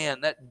old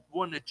man, that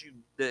one that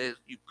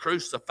you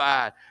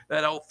crucified,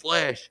 that old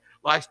flesh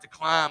likes to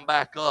climb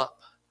back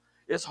up.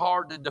 It's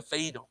hard to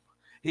defeat him.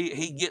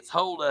 He gets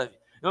hold of you.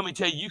 Let me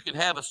tell you, you can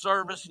have a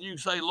service and you can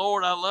say,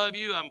 Lord, I love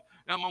you. I'm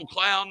on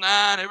cloud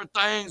nine.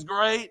 Everything's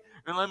great.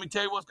 And let me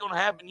tell you what's going to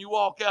happen. You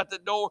walk out the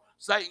door,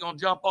 Satan's going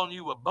to jump on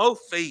you with both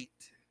feet.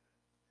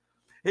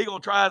 He's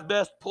going to try his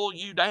best to pull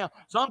you down.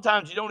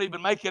 Sometimes you don't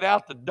even make it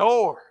out the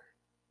door.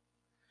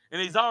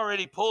 And he's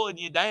already pulling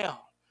you down.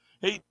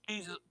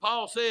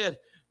 Paul said,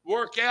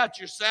 work out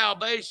your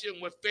salvation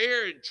with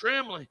fear and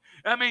trembling.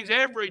 That means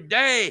every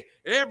day,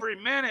 every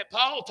minute.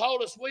 Paul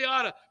told us we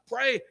ought to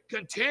pray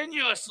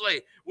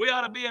continuously. We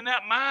ought to be in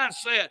that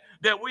mindset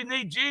that we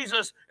need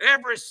Jesus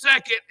every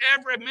second,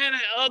 every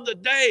minute of the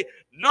day,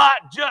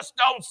 not just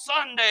on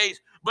Sundays,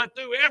 but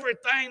through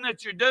everything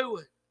that you're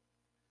doing.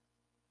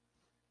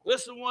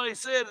 Listen to what he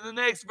said in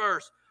the next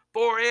verse.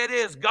 For it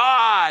is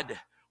God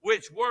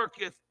which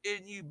worketh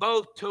in you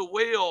both to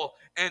will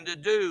and to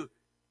do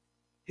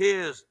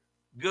his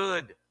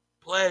good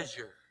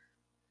pleasure.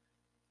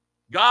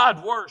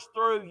 God works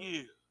through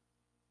you.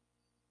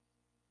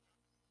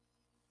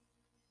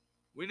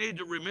 We need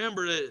to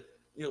remember that,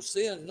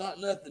 sin is not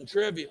nothing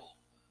trivial.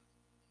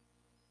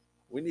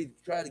 We need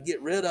to try to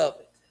get rid of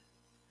it.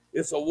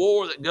 It's a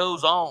war that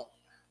goes on.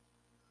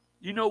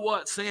 You know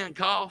what sin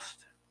cost?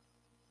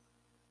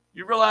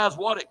 You realize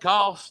what it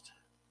cost?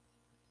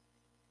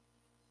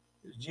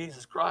 It's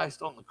Jesus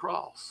Christ on the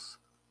cross.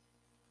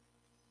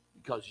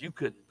 Because you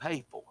couldn't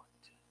pay for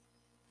it.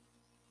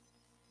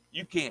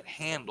 You can't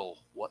handle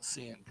what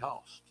sin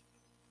cost.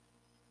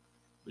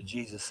 But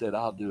Jesus said,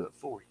 I'll do it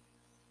for you.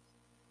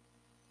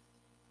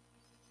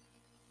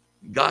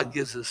 God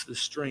gives us the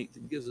strength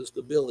and gives us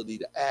the ability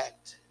to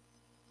act.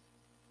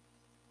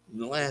 And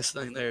the last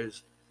thing there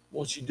is,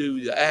 once you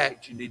do the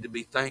act, you need to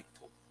be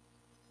thankful.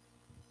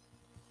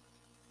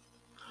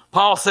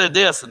 Paul said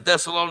this in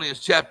Thessalonians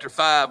chapter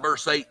 5,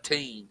 verse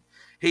 18.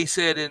 He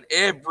said, in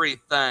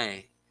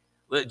everything,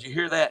 did you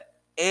hear that?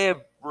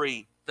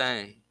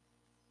 Everything.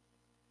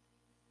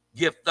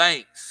 Give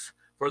thanks,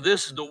 for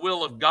this is the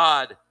will of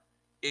God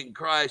in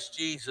Christ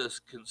Jesus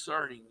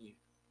concerning you.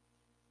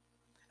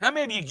 How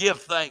many of you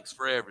give thanks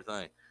for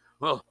everything?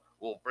 Well,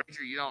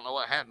 preacher, you don't know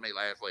what happened to me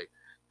last week.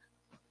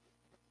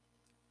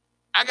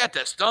 I got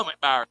that stomach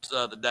virus the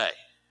other day.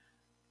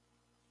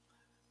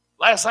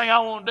 Last thing I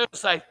want to do is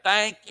say,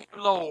 thank you,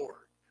 Lord.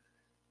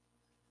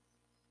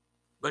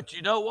 But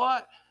you know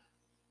what?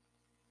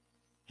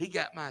 He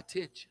got my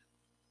attention.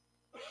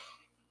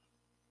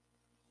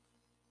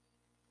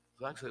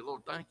 So I can say,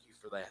 Lord, thank you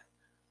for that.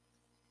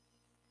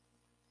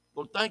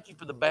 Lord, thank you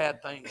for the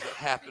bad things that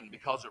happen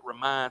because it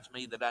reminds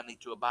me that I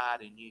need to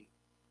abide in you.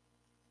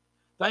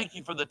 Thank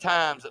you for the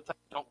times that things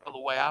don't go the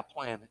way I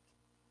plan it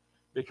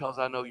because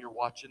I know you're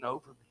watching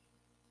over me.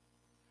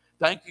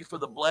 Thank you for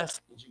the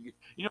blessings you get.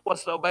 You know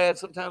what's so bad?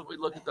 Sometimes we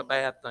look at the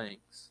bad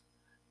things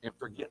and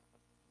forget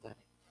things.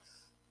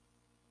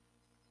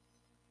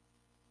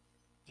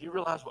 Do you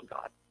realize what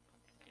God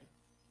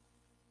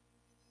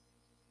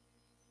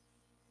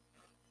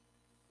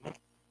did?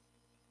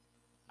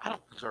 I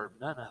don't deserve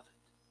none of it.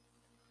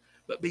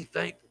 But be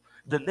thankful.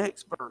 The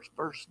next verse,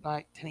 verse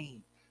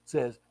 19,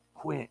 says,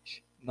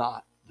 quench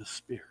not the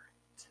spirit.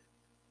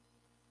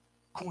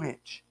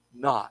 Quench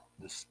not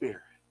the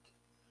spirit.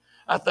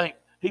 I think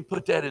he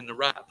put that in the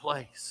right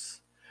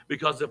place.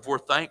 Because if we're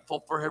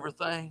thankful for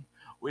everything,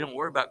 we don't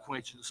worry about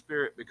quenching the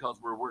spirit because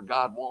we're where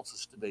God wants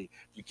us to be.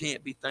 If you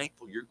can't be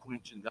thankful, you're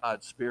quenching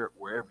God's spirit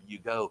wherever you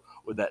go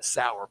with that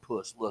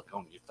sourpuss look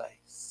on your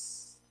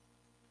face.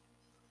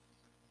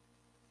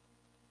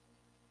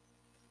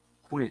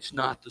 Quench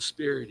not the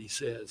spirit, he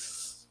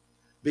says.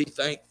 Be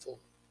thankful.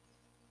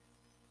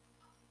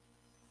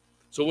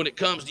 So when it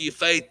comes to your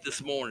faith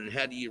this morning,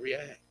 how do you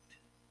react?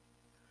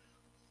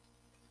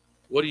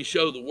 What do you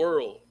show the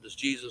world? Does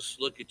Jesus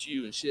look at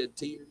you and shed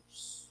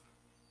tears?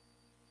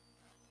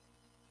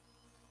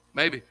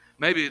 Maybe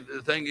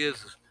the thing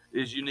is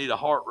you need a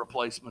heart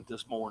replacement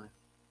this morning.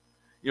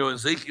 You know, in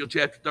Ezekiel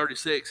chapter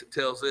 36, it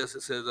tells this.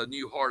 It says, a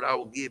new heart I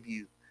will give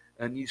you,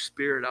 a new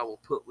spirit I will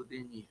put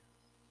within you.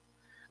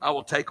 I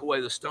will take away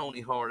the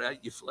stony heart out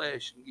of your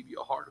flesh and give you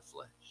a heart of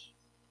flesh.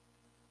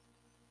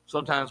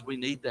 Sometimes we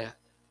need that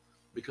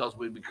because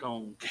we've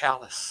become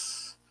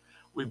callous.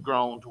 We've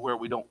grown to where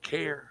we don't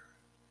care.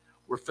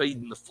 We're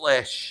feeding the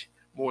flesh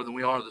more than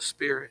we are the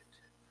spirit.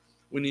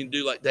 We need to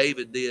do like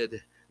David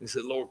did and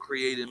said, Lord,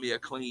 create in me a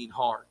clean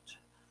heart.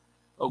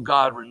 Oh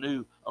God,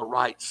 renew a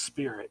right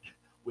spirit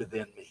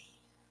within me.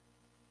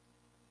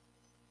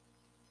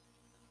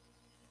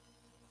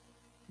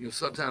 You know,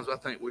 sometimes I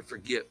think we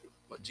forget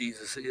what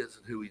Jesus is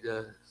and who he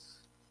does.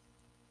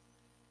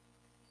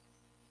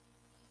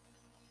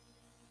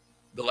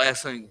 The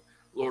last thing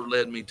the Lord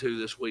led me to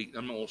this week,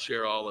 I'm going to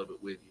share all of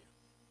it with you.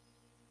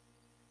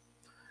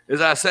 As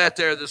I sat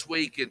there this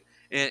week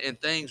and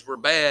things were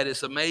bad,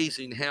 it's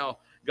amazing how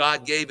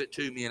God gave it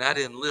to me and I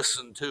didn't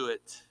listen to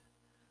it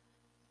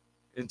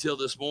until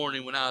this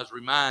morning when I was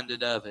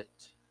reminded of it.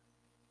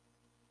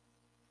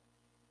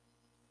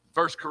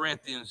 1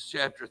 Corinthians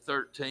chapter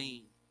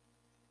 13,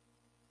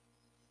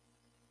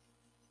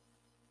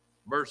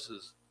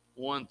 verses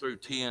 1 through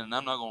 10, and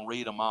I'm not going to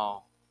read them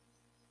all.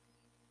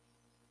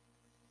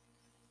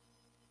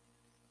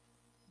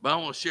 But I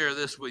want to share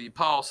this with you.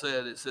 Paul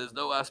said, it says,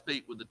 though I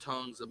speak with the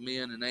tongues of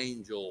men and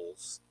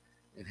angels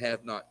and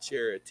have not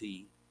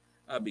charity,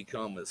 I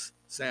become as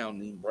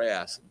sounding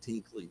brass and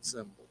tinkling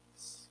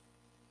cymbals.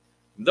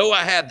 And though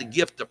I have the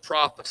gift of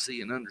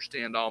prophecy and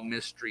understand all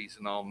mysteries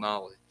and all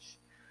knowledge,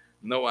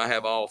 and though I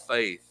have all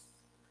faith,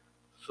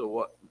 so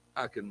what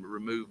I can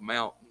remove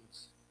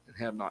mountains and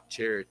have not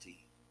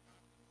charity,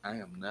 I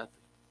am nothing.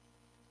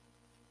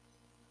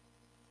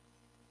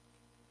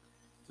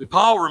 See,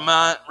 Paul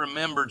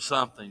remembered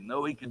something.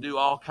 Though he could do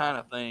all kind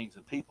of things,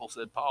 and people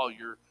said, Paul,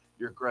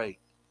 you're great.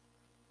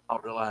 I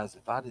realized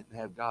if I didn't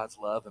have God's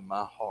love in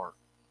my heart,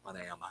 what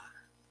am I?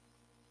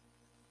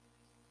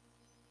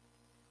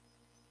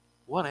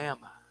 What am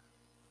I?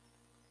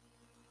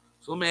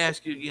 So let me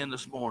ask you again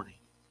this morning.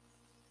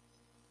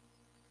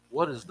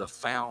 What is the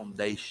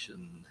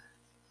foundation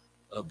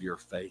of your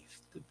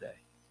faith today?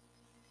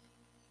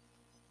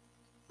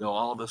 Now,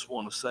 all of us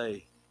want to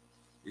say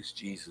it's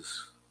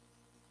Jesus.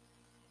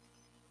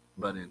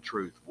 But in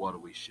truth, what do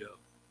we show?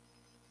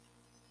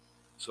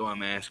 So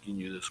I'm asking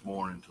you this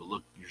morning to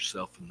look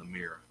yourself in the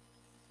mirror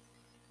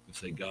and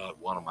say, God,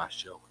 what am I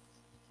showing?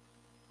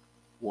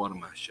 What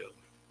am I showing?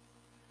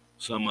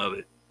 Some of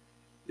it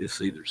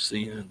is either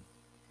sin.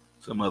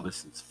 Some of it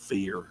is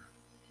fear,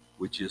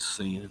 which is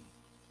sin.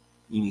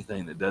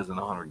 Anything that doesn't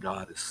honor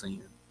God is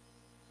sin.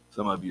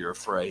 Some of you are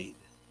afraid.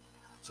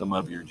 Some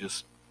of you are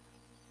just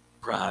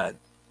pride.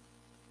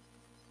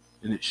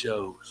 And it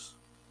shows.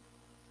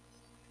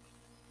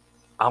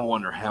 I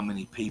wonder how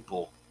many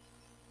people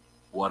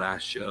what I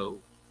show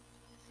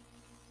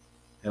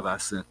have I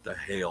sent to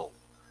hell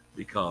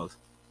because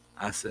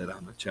I said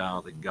I'm a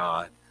child of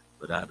God,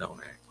 but I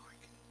don't act like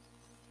it.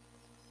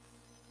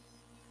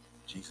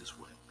 Jesus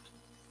wept.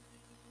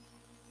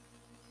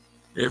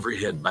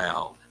 Every head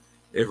bowed,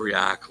 every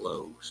eye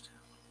closed.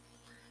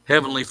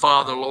 Heavenly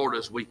Father, Lord,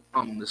 as we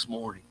come this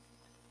morning,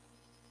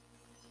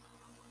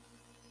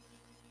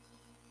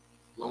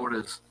 Lord,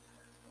 as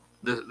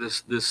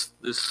this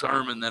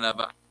sermon that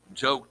I've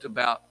joked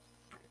about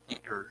for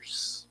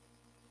years,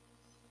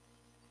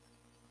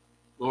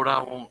 Lord,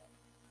 I want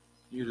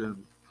you to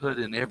put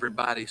in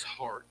everybody's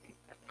heart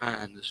and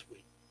mind this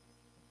week.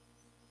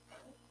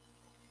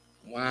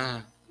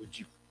 Why would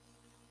you?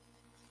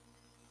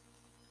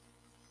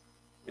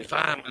 If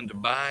I'm to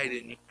abide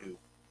in you,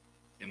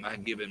 am I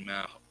giving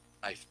my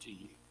life to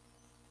you?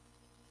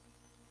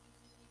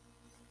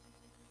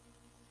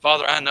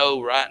 Father, I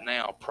know right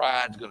now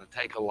pride's going to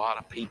take a lot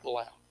of people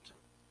out.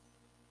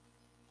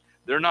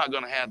 They're not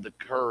going to have the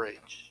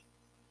courage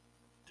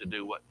to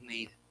do what's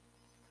needed.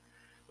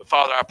 But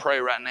Father, I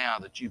pray right now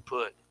that you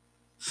put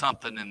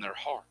something in their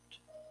heart.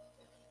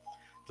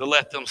 To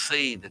let them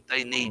see that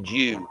they need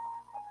you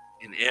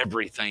in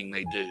everything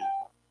they do.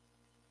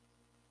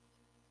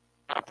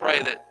 I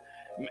pray that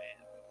maybe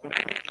in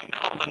the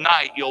middle of the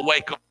night you'll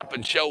wake up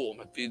and show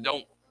them if you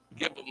don't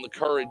give them the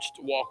courage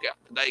to walk out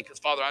today. Because,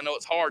 Father, I know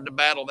it's hard to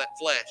battle that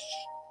flesh.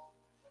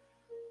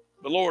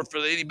 But, Lord, for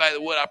anybody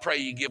that would, I pray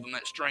you give them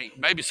that strength.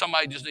 Maybe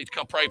somebody just needs to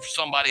come pray for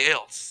somebody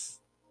else.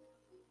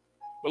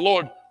 But,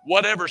 Lord,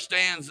 whatever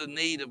stands in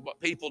need of what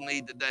people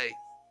need today,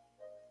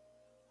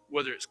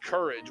 whether it's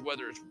courage,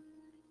 whether it's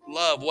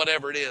love,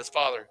 whatever it is,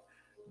 Father,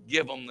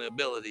 give them the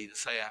ability to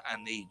say,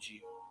 I need you.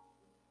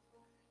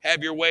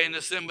 Have your way in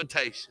this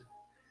invitation.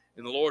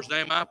 In the Lord's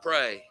name I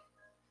pray.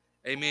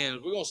 Amen.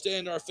 We're going to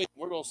stand to our feet.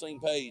 We're going to sing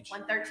page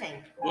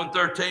 113.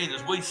 113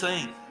 as we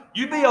sing.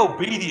 You be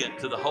obedient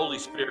to the Holy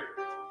Spirit.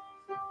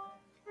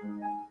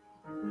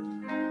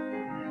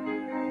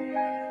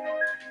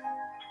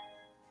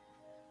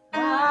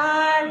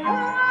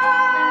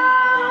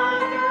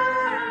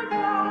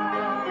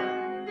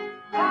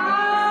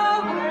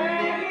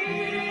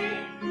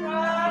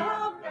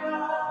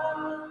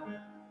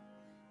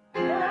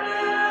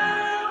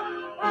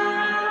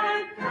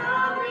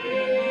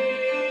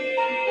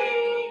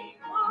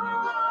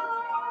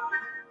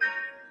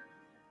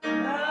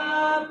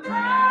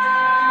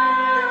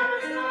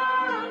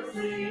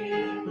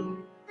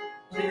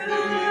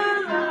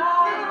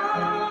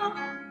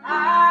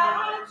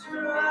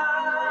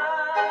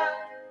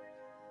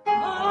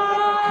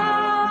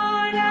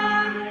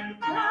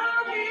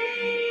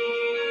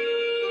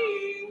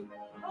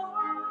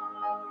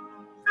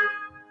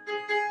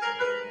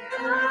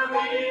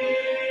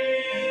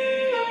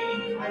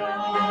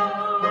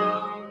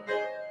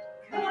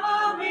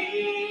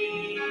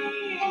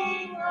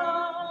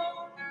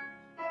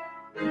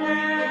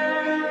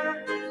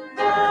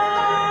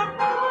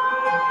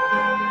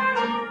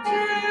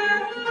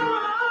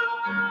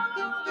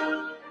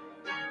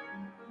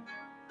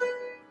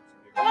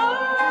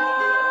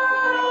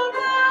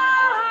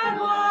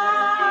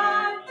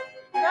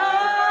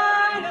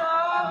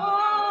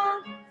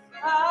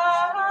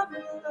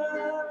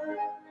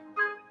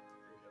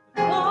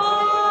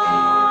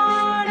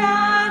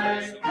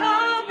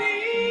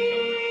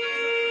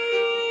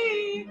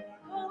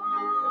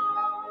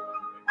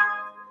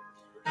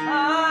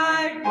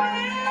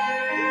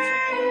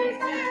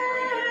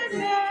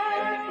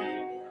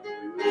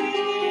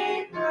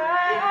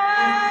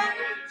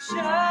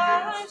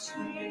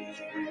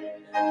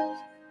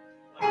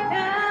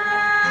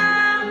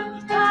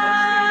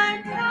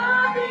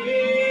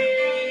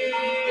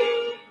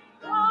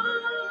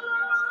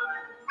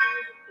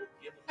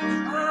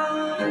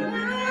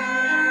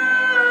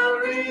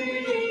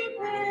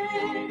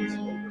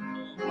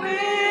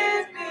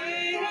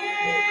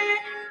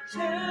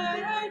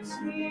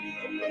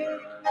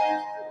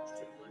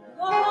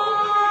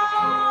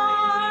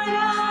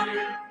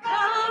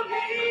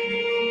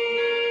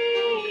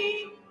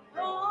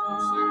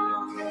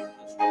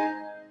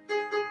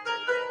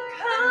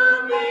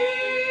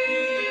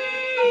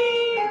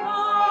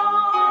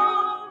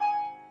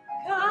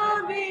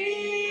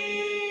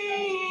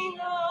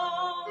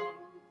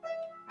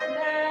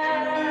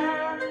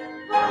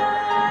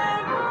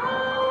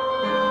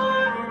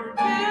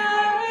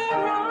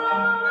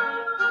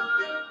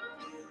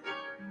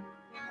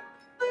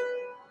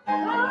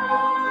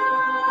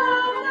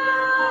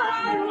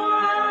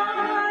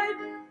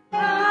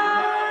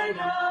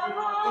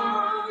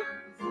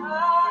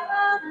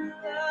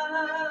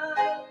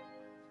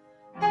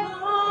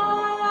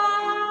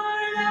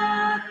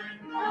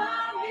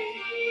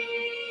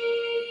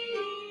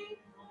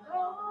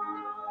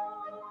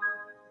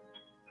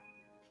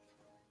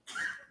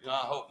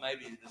 I hope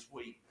maybe this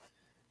week,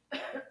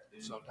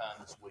 sometime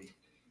this week,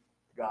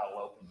 God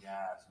will open your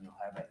eyes and you'll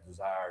have that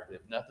desire,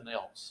 if nothing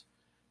else,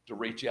 to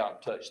reach out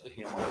and touch the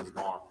hem of his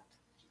garment.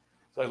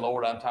 Say,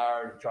 Lord, I'm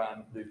tired of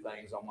trying to do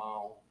things on my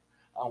own.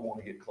 I want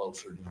to get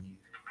closer to you.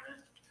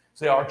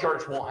 See, our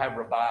church won't have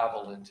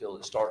revival until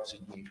it starts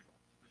in you.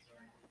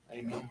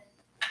 Amen.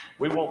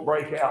 We won't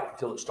break out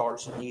until it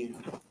starts in you.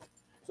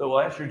 So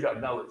well, that's your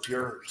job. No, it's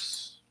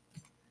yours.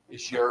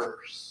 It's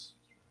yours.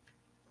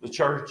 The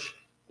church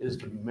is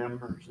the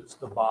members. It's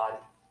the body.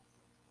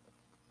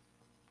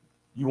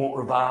 You want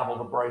revival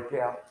to break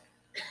out?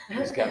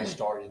 It's got to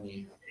start in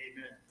you.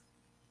 Amen.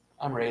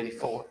 I'm ready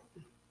for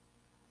it.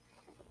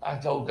 I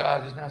told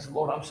God just now, I said,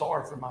 Lord, I'm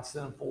sorry for my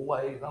sinful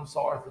ways. I'm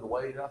sorry for the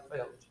way that I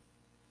failed you.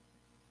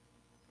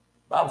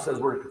 The Bible says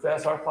we're to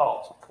confess our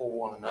faults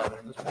before one another.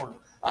 And this morning,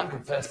 I'm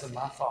confessing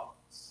my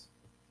faults.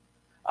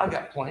 I've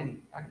got plenty.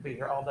 I can be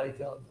here all day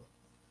telling you.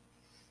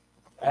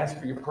 Ask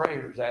for your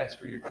prayers. Ask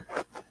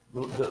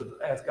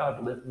God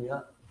to lift me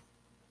up.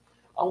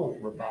 I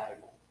want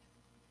revival.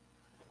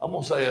 I'm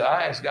going to say,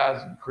 I ask God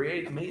to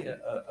create in me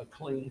a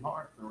clean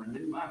heart and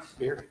renew my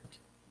spirit.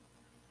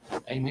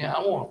 Amen.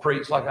 I want to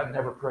preach like I've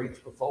never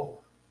preached before.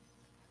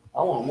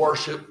 I want to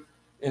worship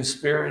in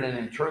spirit and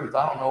in truth.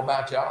 I don't know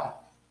about y'all.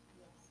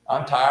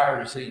 I'm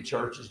tired of seeing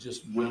churches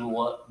just dwindle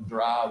up and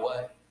dry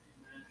away.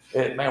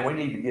 Man, we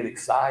need to get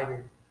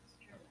excited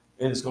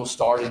And it's going to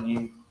start in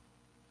you.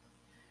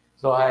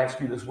 So I ask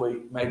you this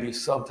week, maybe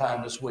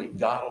sometime this week,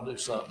 God will do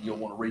something. You'll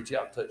want to reach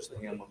out and touch the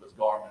hem of his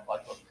garment,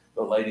 like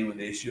the lady with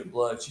the issue of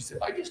blood. She said,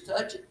 I just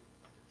touch it,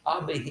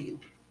 I'll be healed.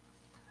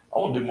 I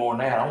want to do more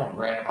than that. I want to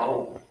grab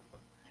hold.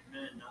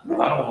 I don't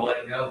want to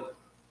let go.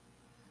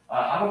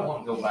 I don't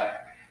want to go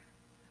back.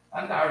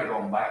 I'm tired of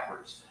going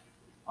backwards.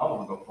 I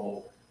want to go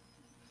forward.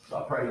 So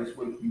I pray this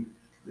week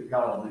that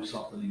God will do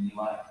something in your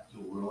life that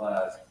you'll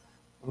realize,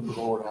 oh,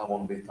 Lord, I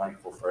want to be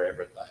thankful for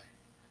everything.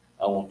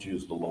 I want you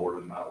as the Lord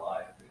in my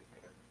life.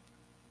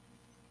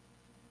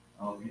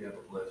 I hope you have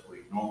a blessed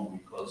week. Normally we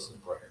close in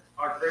prayer.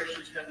 Our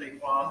gracious Heavenly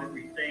Father,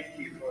 we thank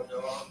you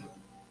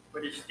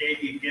for this day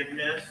you've given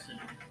us.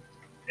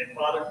 And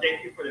Father,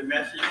 thank you for the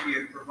message you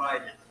have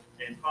provided.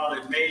 And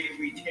Father, may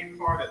we take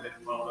part of it,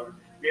 Father.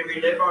 May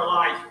we live our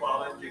lives,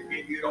 Father, to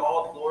give you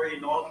all the glory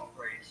and all the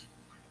praise.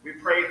 We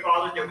pray,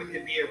 Father, that we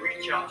can be a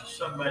reach out to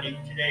somebody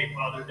today,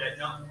 Father, that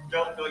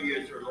don't know you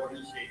as their Lord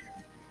and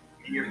Savior.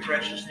 In your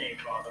precious name,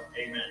 Father.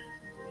 Amen.